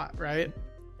 Here's my thought, right?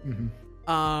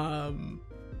 That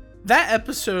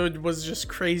episode was just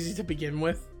crazy to begin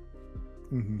with.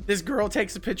 This girl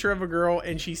takes a picture of a girl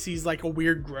and she sees like a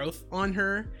weird growth on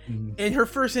her. And her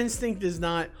first instinct is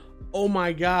not, oh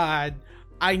my God,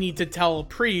 I need to tell a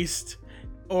priest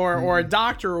or a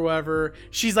doctor or whatever.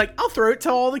 She's like, I'll throw it to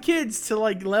all the kids to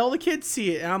like let all the kids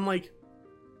see it. And I'm like,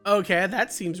 okay,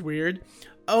 that seems weird.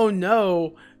 Oh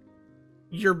no,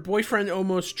 your boyfriend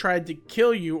almost tried to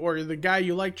kill you, or the guy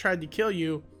you like tried to kill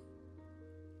you.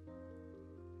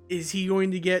 Is he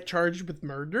going to get charged with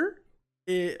murder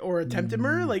or attempted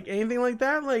murder? Like anything like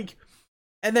that? Like,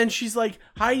 and then she's like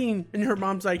hiding, and her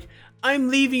mom's like, I'm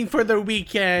leaving for the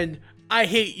weekend. I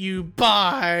hate you.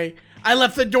 Bye. I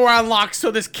left the door unlocked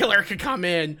so this killer could come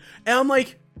in. And I'm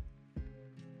like,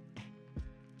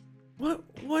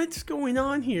 what's going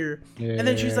on here? Yeah. And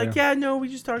then she's like, yeah, no, we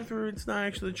just talked through it. It's not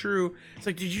actually true. It's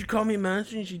like, did you call me a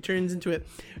monster? And she turns into it.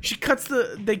 She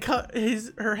they cut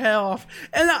her head off.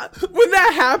 And when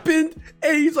that happened,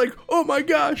 and he's like, oh my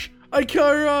gosh, I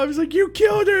cut her off. He's like, you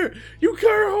killed her. You cut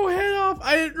her whole head off.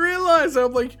 I didn't realize.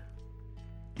 I'm like,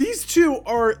 these two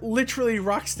are literally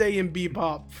Rocksteady and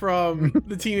Bebop from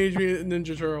the Teenage Mutant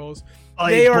Ninja Turtles.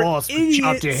 They are boss, idiots.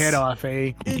 Chopped your head off,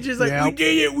 eh? It's just like, we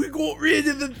did it. We got rid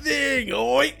of the thing.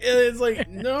 Oh, and it's like,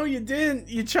 no, you didn't.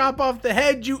 You chop off the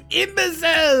head, you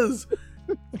imbeciles.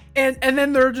 and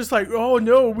then they're just like, oh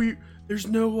no, there's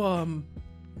no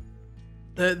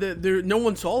no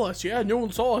one saw us. Yeah, no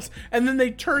one saw us. And then they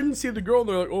turn and see the girl, and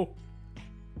they're like, oh.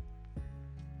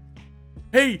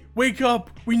 Hey, wake up.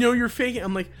 We know you're faking.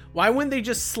 I'm like, why wouldn't they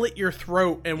just slit your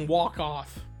throat and walk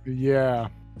off? Yeah.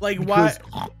 Like, why?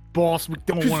 Boss, we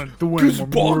don't want to do it. Because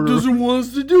Boss doesn't want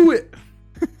us to do it.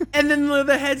 And then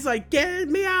the head's like, get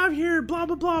me out of here, blah,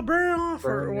 blah, blah, burn off,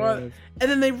 or what. And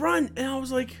then they run. And I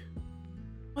was like,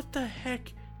 what the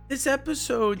heck? This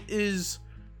episode is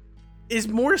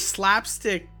more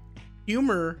slapstick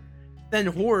humor than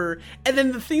horror. And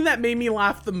then the thing that made me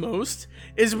laugh the most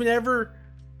is whenever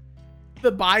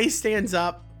the body stands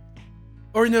up,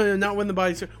 or no, not when the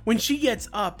body stands, when she gets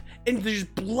up and there's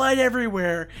blood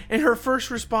everywhere, and her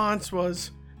first response was,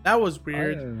 that was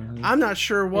weird. I'm not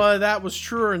sure whether that was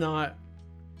true or not,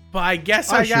 but I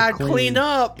guess I gotta clean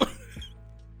up.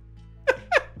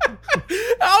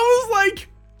 I was like,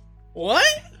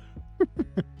 what?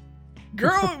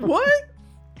 Girl, what?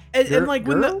 And like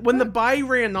when the body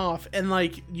ran off, and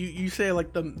like you say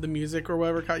like the music or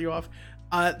whatever cut you off.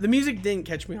 The music didn't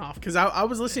catch me off because I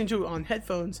was listening to it on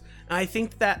headphones, and I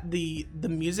think that the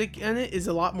music in it is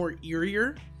a lot more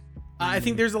eerier. I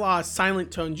think there's a lot of silent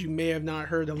tones you may have not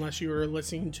heard unless you were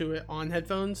listening to it on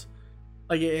headphones.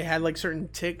 Like it had like certain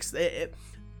ticks.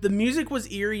 The music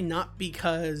was eerie not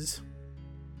because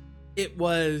it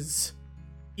was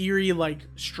eerie like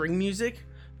string music,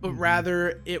 but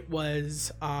rather it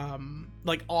was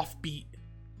like offbeat.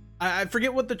 I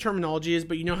forget what the terminology is,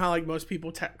 but you know how like most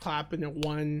people clap in a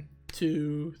 1,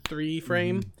 2, 3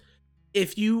 frame.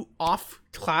 If you off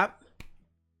clap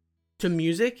to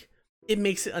music, it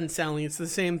makes it unsounding. It's the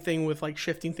same thing with like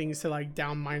shifting things to like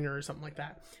down minor or something like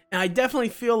that. And I definitely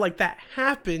feel like that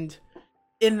happened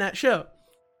in that show.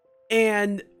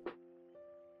 And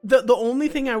the only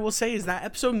thing I will say is that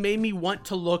episode made me want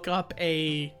to look up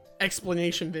a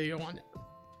explanation video on it.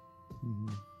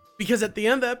 Because at the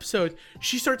end of the episode,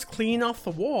 she starts cleaning off the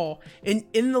wall, and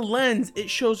in the lens, it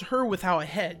shows her without a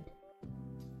head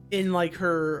in like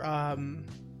her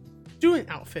student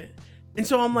outfit. And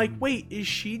so I'm like, wait, is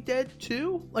she dead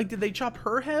too? Like, did they chop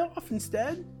her head off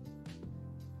instead?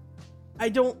 I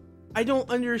don't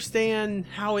understand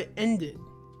how it ended.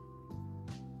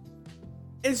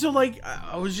 And so like,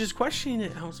 I was just questioning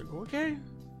it. I was like, okay,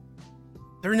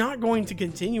 they're not going to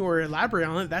continue or elaborate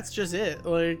on it. That's just it.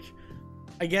 Like,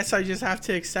 I guess I just have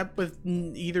to accept with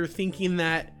either thinking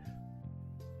that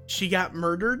she got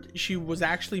murdered, she was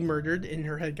actually murdered and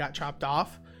her head got chopped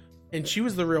off and she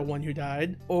was the real one who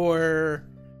died, or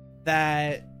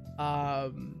that I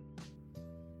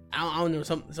don't know,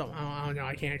 something I don't know,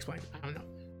 I can't explain. I don't know.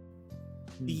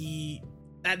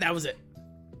 That was it.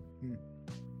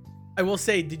 I will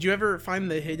say, did you ever find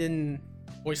the hidden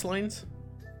voice lines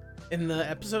in the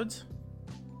episodes?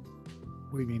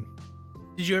 What do you mean?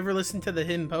 Did you ever listen to the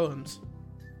hidden poems?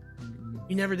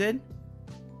 You never did?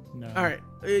 No. All right.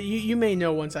 You may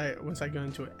know once I go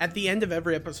into it. At the end of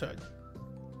every episode,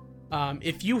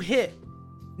 if you hit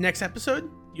next episode,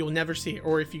 you'll never see it,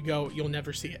 or if you go, you'll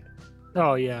never see it.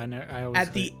 Oh yeah, I always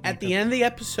at the end of the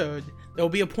episode, there will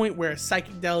be a point where a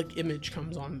psychedelic image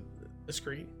comes on the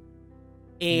screen,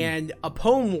 and a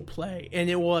poem will play, and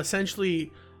it will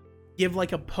essentially give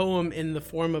like a poem in the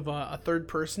form of a third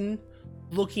person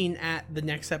looking at the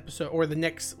next episode or the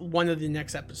next one of the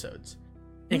next episodes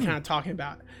and kind of talking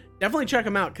about it. Definitely check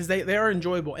them out because they are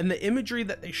enjoyable, and the imagery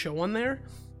that they show on there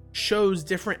shows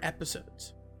different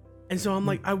episodes. And so I'm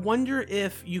like, I wonder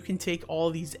if you can take all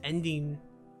these ending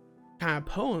kind of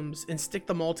poems and stick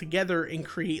them all together and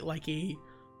create like a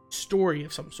story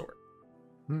of some sort.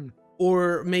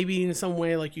 Or maybe in some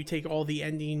way, like you take all the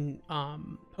ending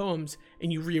poems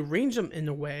and you rearrange them in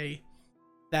a way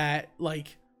that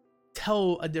like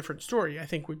tell a different story. I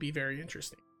think would be very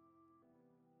interesting.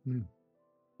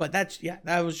 But that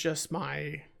was just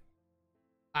my,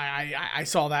 I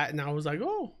saw that and I was like,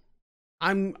 oh,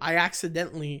 I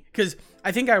accidentally, because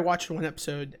I think I watched one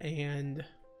episode and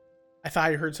I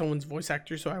thought I heard someone's voice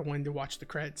actor, so I wanted to watch the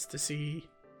credits to see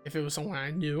if it was someone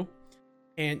I knew,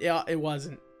 and it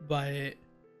wasn't. But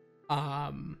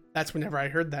that's whenever I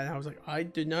heard that, and I was like, I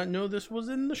did not know this was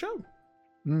in the show.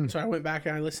 So I went back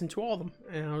and I listened to all of them,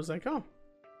 and I was like, oh,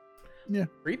 yeah,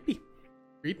 creepy.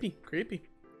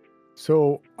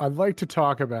 So I'd like to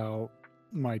talk about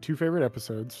my 2 favorite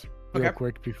episodes real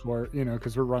quick before,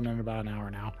 because we're running about an hour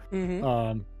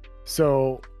now.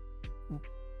 So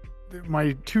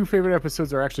my 2 favorite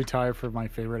episodes are actually tied for my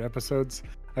favorite episodes.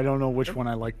 I don't know which one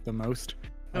I liked the most.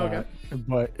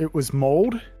 But it was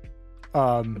Mold.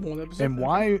 And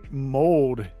why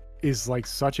Mold is like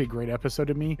such a great episode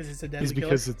to me is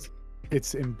because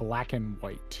it's in black and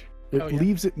white. It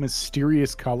leaves it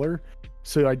mysterious color,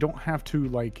 so I don't have to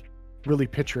like really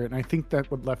picture it. And I think that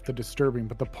what left the disturbing.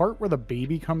 But the part where the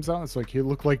baby comes out, it's like, you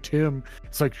look like Tim.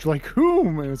 It's like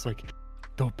whom? And it's like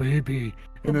the baby.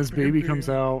 And this baby comes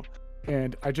out,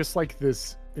 and I just like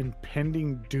this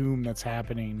impending doom that's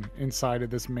happening inside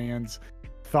of this man's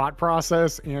thought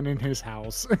process and in his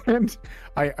house. And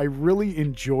I really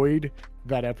enjoyed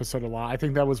that episode a lot. I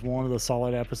think that was one of the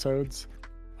solid episodes.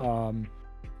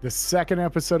 The second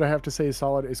episode I have to say is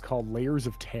solid is called Layers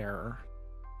of Terror.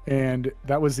 And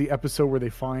that was the episode where they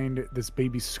find this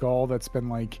baby skull that's been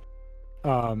like,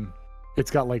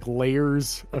 it's got like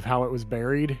layers of how it was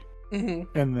buried. And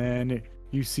then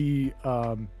you see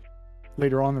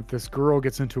later on that this girl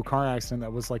gets into a car accident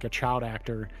that was like a child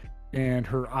actor, and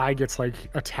her eye gets like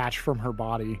attached from her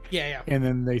body. And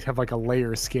then they have like a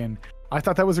layer of skin. I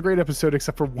thought that was a great episode,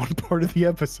 except for one part of the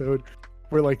episode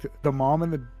where like the mom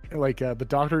and the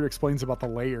doctor explains about the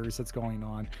layers that's going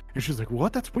on, and she's like,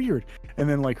 what? That's weird. And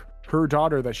then like her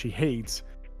daughter that she hates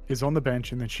is on the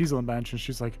bench, and then she's on the bench, and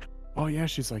she's like, oh yeah,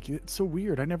 she's like, it's so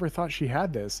weird, I never thought she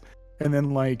had this. And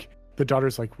then like the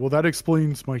daughter's like, well, that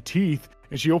explains my teeth.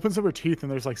 And she opens up her teeth,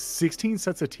 and there's like 16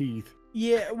 sets of teeth.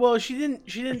 Yeah, well, she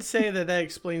didn't say that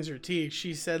explains her teeth.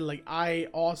 She said like, I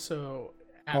also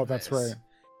have that's this. right.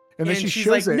 And then she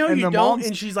shows like, it, no, and you the don't. mom's...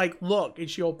 And she's like, look, and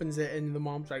she opens it, and the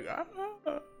mom's like,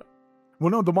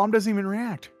 Well, no, the mom doesn't even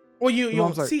react. Well, you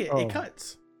don't like, see it. It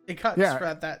cuts. It cuts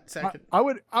for that second.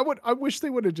 I wish they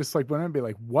would have just like went and be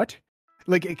like, what?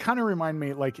 Like, it kind of reminded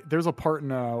me, like, there's a part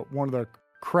in one of the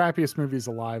crappiest movies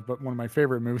alive, but one of my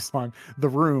favorite movies alive, The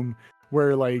Room,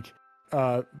 where like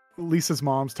Lisa's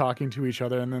mom's talking to each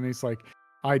other, and then he's like,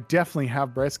 I definitely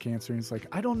have breast cancer. And he's like,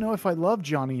 I don't know if I love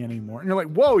Johnny anymore. And you're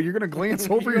like, whoa, you're gonna glance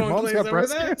over your mom's got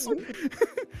breast cancer?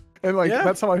 And like,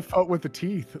 that's how I felt with the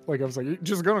teeth. Like, I was like, you're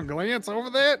just gonna glance over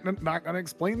that and not gonna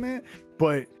explain that?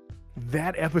 But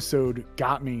that episode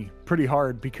got me pretty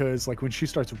hard, because like when she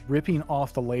starts ripping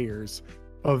off the layers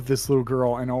of this little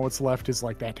girl, and all that's left is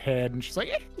like that head, and she's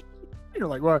like, you're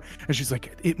like, what? And she's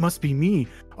like, it must be me,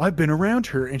 I've been around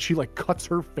her. And she like cuts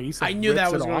her face. I knew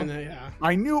that was going to,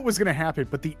 I knew it was going to happen.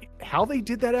 But how they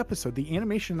did that episode, the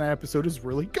animation in that episode is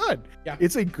really good.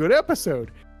 It's a good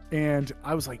episode. And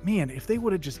I was like, man, if they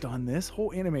would have just done this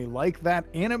whole anime like that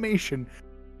animation,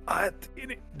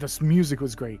 this music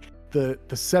was great. The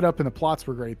setup and the plots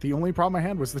were great. The only problem I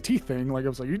had was the teeth thing. Like, I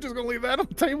was like, you just gonna leave that on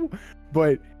the table?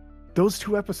 But those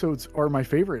 2 episodes are my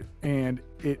favorite, and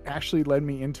it actually led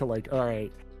me into like, all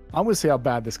right, I'm gonna see how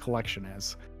bad this collection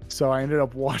is. So I ended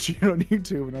up watching it on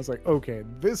YouTube, and I was like, okay,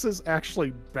 this is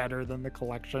actually better than the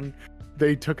collection.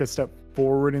 They took a step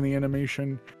forward in the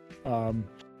animation.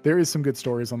 There is some good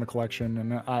stories on the collection,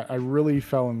 and I really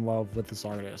fell in love with this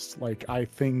artist. Like, I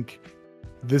think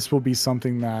this will be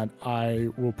something that I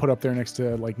will put up there next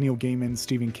to like Neil Gaiman,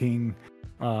 Stephen King,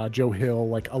 Joe Hill,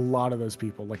 like a lot of those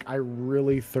people. Like, I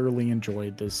really thoroughly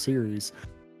enjoyed this series,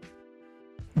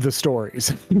 the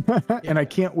stories. And I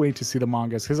can't wait to see the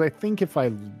mangas, because I think if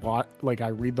I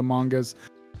read the mangas,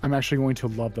 I'm actually going to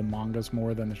love the mangas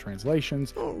more than the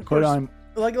translations. Oh, of course. But I'm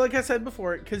like I said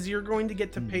before, because you're going to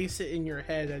get to pace it in your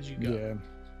head as you go. Yeah.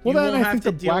 Well, then I think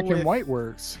the black and white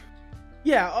works.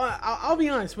 Yeah, I'll be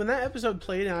honest. When that episode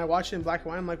played and I watched it in black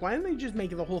and white, I'm like, why didn't they just make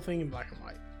the whole thing in black and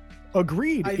white?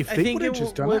 Agreed. If they would have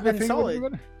just done it, I think solid. it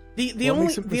would have been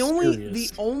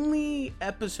The only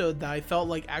episode that I felt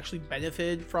like actually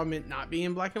benefited from it not being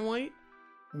in black and white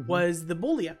was the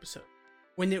bully episode.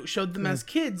 when it showed them as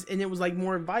kids, and it was like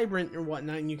more vibrant or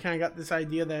whatnot, and you kind of got this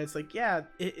idea that it's like, yeah,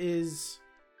 it is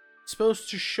supposed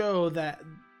to show that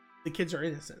the kids are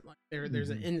innocent. Like there's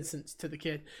an innocence to the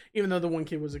kid, even though the one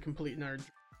kid was a complete nerd.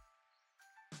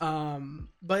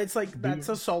 But it's like that's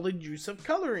a solid use of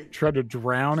coloring. Tried to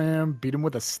drown him, beat him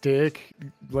with a stick,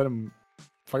 let him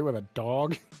fight with a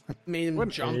dog. Made him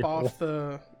jump off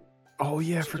the. Oh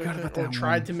yeah, I forgot about that. Or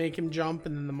tried to make him jump,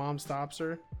 and then the mom stops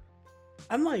her.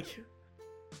 I'm like,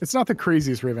 it's not the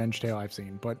craziest revenge tale I've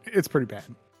seen, but it's pretty bad.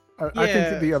 I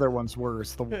think the other one's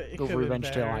worse. The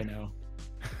revenge tale I know.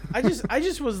 I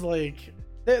just was like,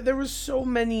 there was so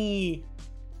many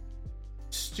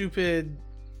stupid,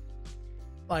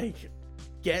 like,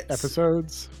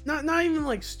 episodes. Not even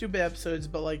like stupid episodes,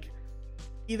 but like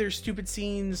either stupid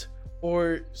scenes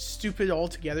or stupid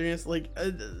altogether. Like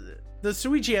the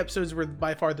Suichi episodes were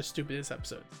by far the stupidest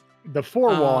episodes. The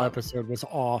four-wall episode was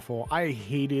awful. I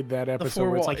hated that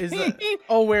episode. Where it's like,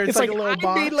 where it's like a little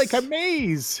box. I made like a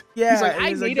maze. Yeah, he's like,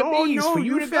 I made a maze for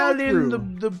you to go through.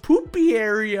 in the poopy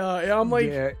area. And I'm like,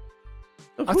 yeah.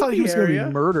 I thought he was going to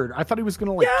be murdered. I thought he was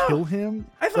going to kill him.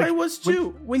 I thought he was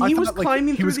too. When he was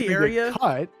climbing through the area,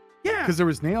 cut. Yeah, because there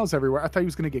was nails everywhere. I thought he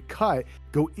was going to get cut,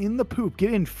 go in the poop,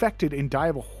 get infected, and die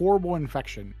of a horrible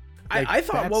infection. I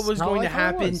thought what was going to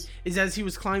happen is as he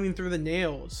was climbing through the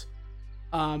nails,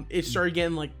 it started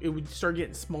getting it would start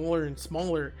getting smaller and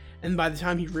smaller, and by the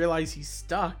time he realized he's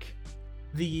stuck,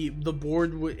 the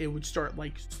board would start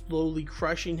like slowly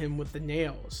crushing him with the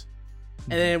nails,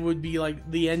 and then it would be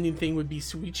like the ending thing would be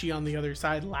Suichi on the other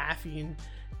side laughing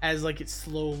as like it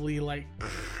slowly and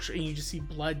you just see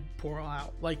blood pour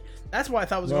out. Like that's what I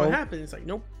thought was going to happen. It's like,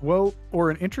 nope. Well,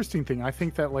 or an interesting thing, I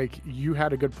think that like you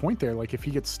had a good point there. Like if he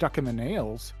gets stuck in the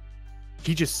nails,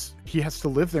 he has to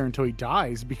live there until he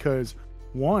dies, because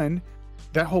one,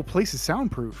 that whole place is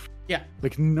soundproof. Yeah.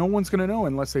 Like no one's gonna know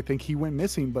unless they think he went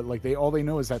missing, but like all they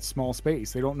know is that small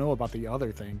space. They don't know about the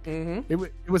other thing. Mm-hmm.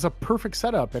 It was a perfect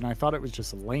setup, and I thought it was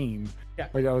just lame. Yeah.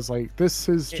 Like I was like, this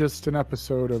is just an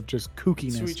episode of just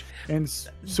kookiness. Suichi. And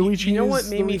Suichi, you know what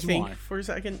made me think for a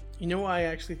second? You know what I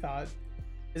actually thought?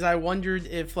 Is I wondered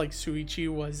if like Suichi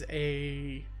was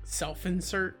a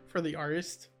self-insert for the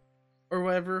artist or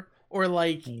whatever, or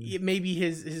like maybe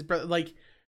his brother, like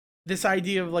this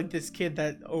idea of like this kid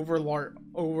that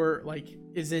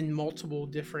is in multiple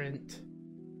different.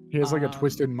 He has like a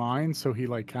twisted mind, so he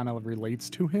like kind of relates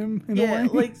to him in a way.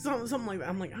 Like something like that.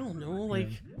 I'm like, I don't know, like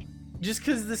just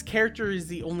because this character is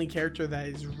the only character that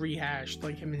is rehashed,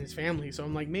 like him and his family. So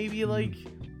I'm like, maybe like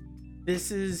this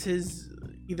is his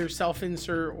either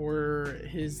self-insert or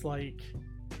his like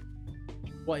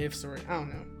what if story. I don't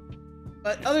know.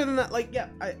 But other than that, like, yeah,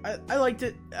 I liked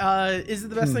it. Is it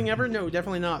the best thing ever? No,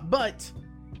 definitely not. But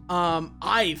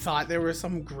I thought there were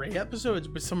some great episodes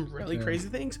with some really crazy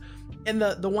things. And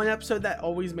the one episode that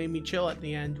always made me chill at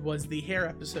the end was the hair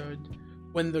episode,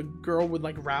 when the girl would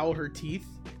like rattle her teeth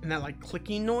and that like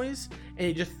clicking noise, and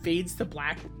it just fades to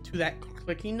black to that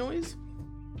clicking noise.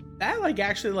 That like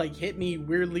actually like hit me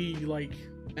weirdly, like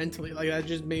mentally. Like that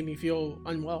just made me feel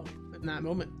unwell in that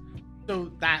moment.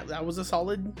 So that was a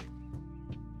solid.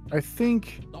 I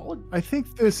think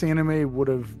this anime would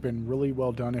have been really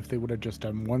well done if they would have just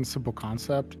done one simple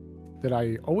concept that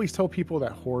I always tell people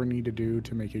that horror need to do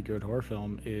to make a good horror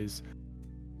film is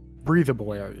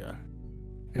breathable area.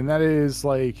 And that is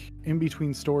like in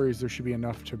between stories, there should be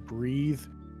enough to breathe,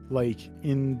 like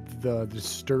in the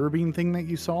disturbing thing that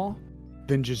you saw,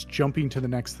 than just jumping to the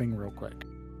next thing real quick.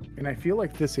 And I feel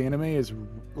like this anime is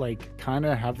like kind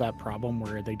of have that problem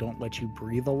where they don't let you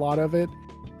breathe a lot of it,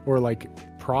 or like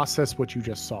process what you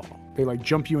just saw. They like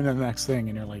jump you into the next thing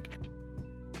and you're like,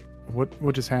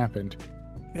 what just happened?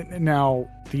 And now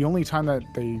the only time that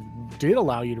they did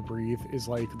allow you to breathe is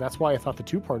like, that's why I thought the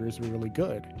two-parters were really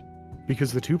good,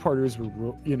 because the two-parters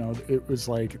were it was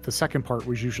like the second part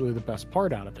was usually the best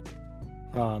part out of it,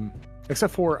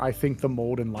 except for I think the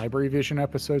Mold and Library Vision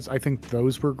episodes. I think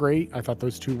those were great. I thought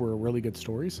those two were really good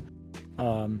stories,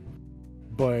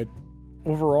 but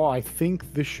overall, I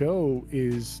think the show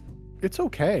it's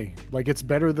okay. Like it's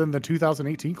better than the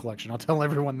 2018 collection. I'll tell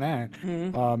everyone that.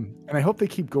 And I hope they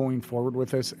keep going forward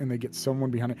with this and they get someone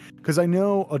behind it. Because I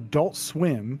know Adult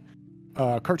Swim,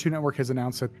 Cartoon Network has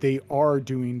announced that they are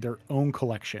doing their own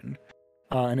collection.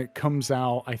 And it comes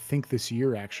out, I think, this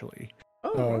year actually.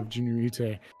 Of Junior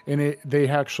Ute. And they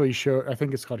actually show, I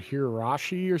think it's called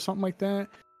Higurashi or something like that.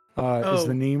 Is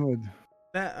the name of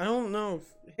that. I don't know.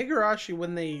 Higurashi,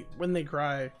 when they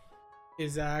cry,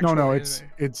 is actually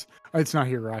it's not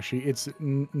Higurashi. It's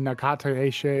Nakata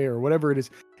Eishe or whatever it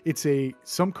is. it's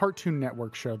some Cartoon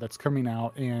Network show that's coming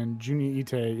out, and Junji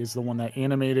Ito is the one that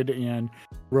animated and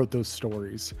wrote those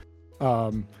stories.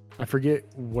 I forget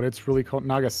what it's really called.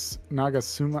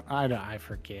 Nagasuma. I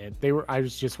forget. I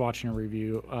was just watching a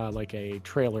review, like a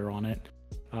trailer on it.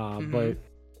 But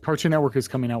Cartoon Network is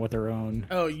coming out with their own.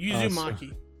 Oh,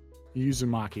 Uzumaki.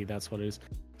 Uzumaki, that's what it is.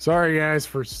 Sorry guys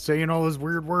for saying all those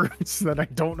weird words that I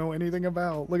don't know anything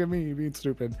about. Look at me being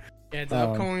stupid. Yeah, it's an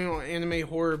upcoming anime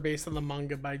horror based on the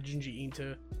manga by Junji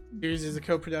Ito. Series is a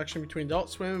co-production between Adult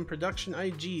Swim and Production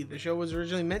IG. The show was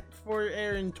originally meant for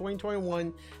air in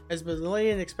 2021, has been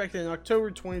delayed and expected in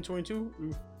October 2022.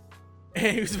 Oof.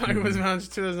 And Uzumaki was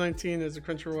announced in 2019 as a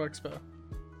Crunchyroll Expo.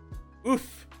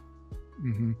 Oof.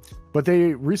 But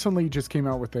they recently just came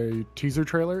out with a teaser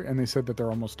trailer, and they said that they're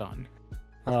almost done.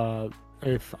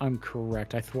 If I'm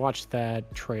correct, I watched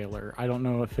that trailer. I don't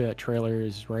know if that trailer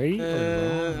is right or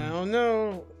wrong. I don't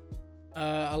know.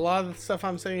 A lot of the stuff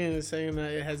I'm saying is saying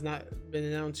that it has not been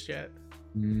announced yet.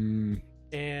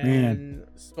 And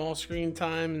small screen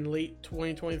time in late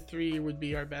 2023 would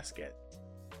be our best get.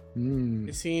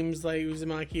 It seems like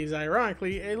Uzumaki is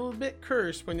ironically a little bit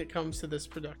cursed when it comes to this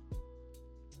production.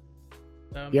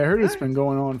 Yeah, I heard it's been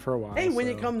going on for a while. Hey, when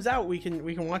it comes out, we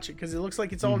can watch it because it looks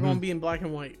like it's all going to be in black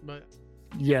and white. But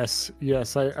yes,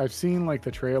 I've seen like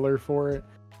the trailer for it.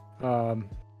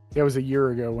 It was a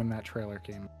year ago when that trailer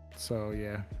came. So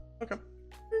yeah. Okay.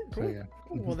 Cool. So, yeah.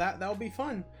 Cool. Well, that'll be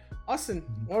fun. Austin,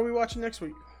 what are we watching next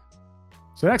week?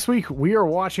 So next week we are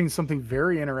watching something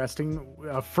very interesting.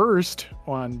 First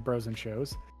on Bros and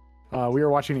Shows, we are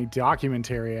watching a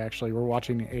documentary. Actually, we're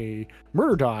watching a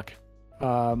murder doc.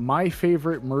 My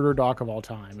favorite murder doc of all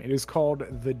time. It is called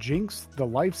The Jinx: The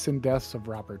Lives and Deaths of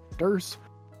Robert Durst.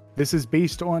 This is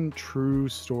based on true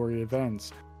story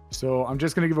events. So I'm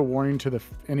just going to give a warning to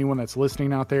anyone that's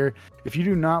listening out there. If you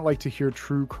do not like to hear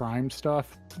true crime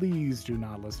stuff, please do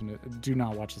not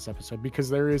watch this episode, because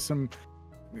there is some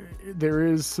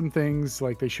things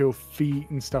like they show feet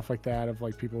and stuff like that of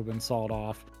like people have been sawed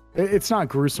off. It's not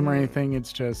gruesome or anything.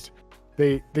 It's just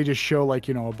they just show like,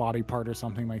 you know, a body part or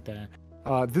something like that.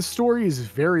 This story is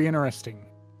very interesting,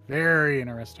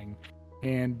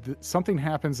 and something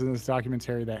happens in this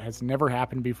documentary that has never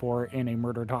happened before in a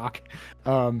murder doc.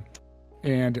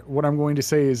 And what I'm going to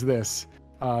say is this,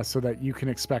 so that you can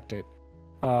expect it.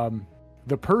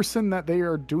 The person that they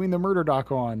are doing the murder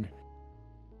doc on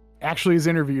actually is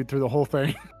interviewed through the whole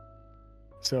thing.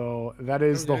 So that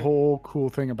is the whole cool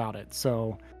thing about it.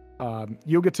 So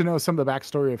you'll get to know some of the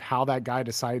backstory of how that guy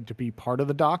decided to be part of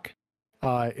the doc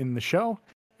in the show,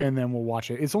 and then we'll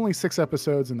watch it. It's only 6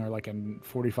 episodes, and they're like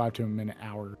 45 to an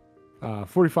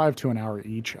hour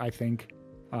each, I think.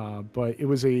 But it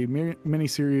was a mini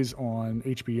series on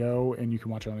HBO, and you can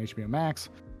watch it on HBO Max.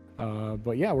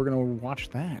 But yeah, we're gonna watch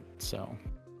that. So, all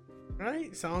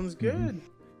right, sounds good.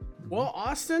 Well,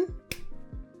 Austin,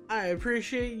 I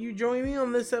appreciate you joining me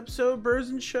on this episode of Bros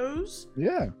and Shows.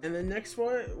 Yeah. And then next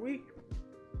week,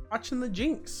 watching the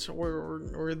Jinx or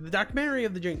the documentary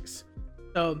of the Jinx.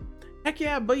 So, heck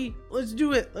yeah, buddy, let's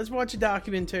do it. Let's watch a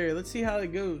documentary. Let's see how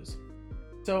it goes.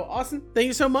 So, Austin, thank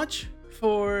you so much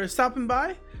for stopping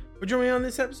by, for joining me on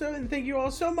this episode, and thank you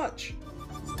all so much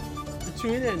for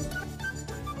tuning in.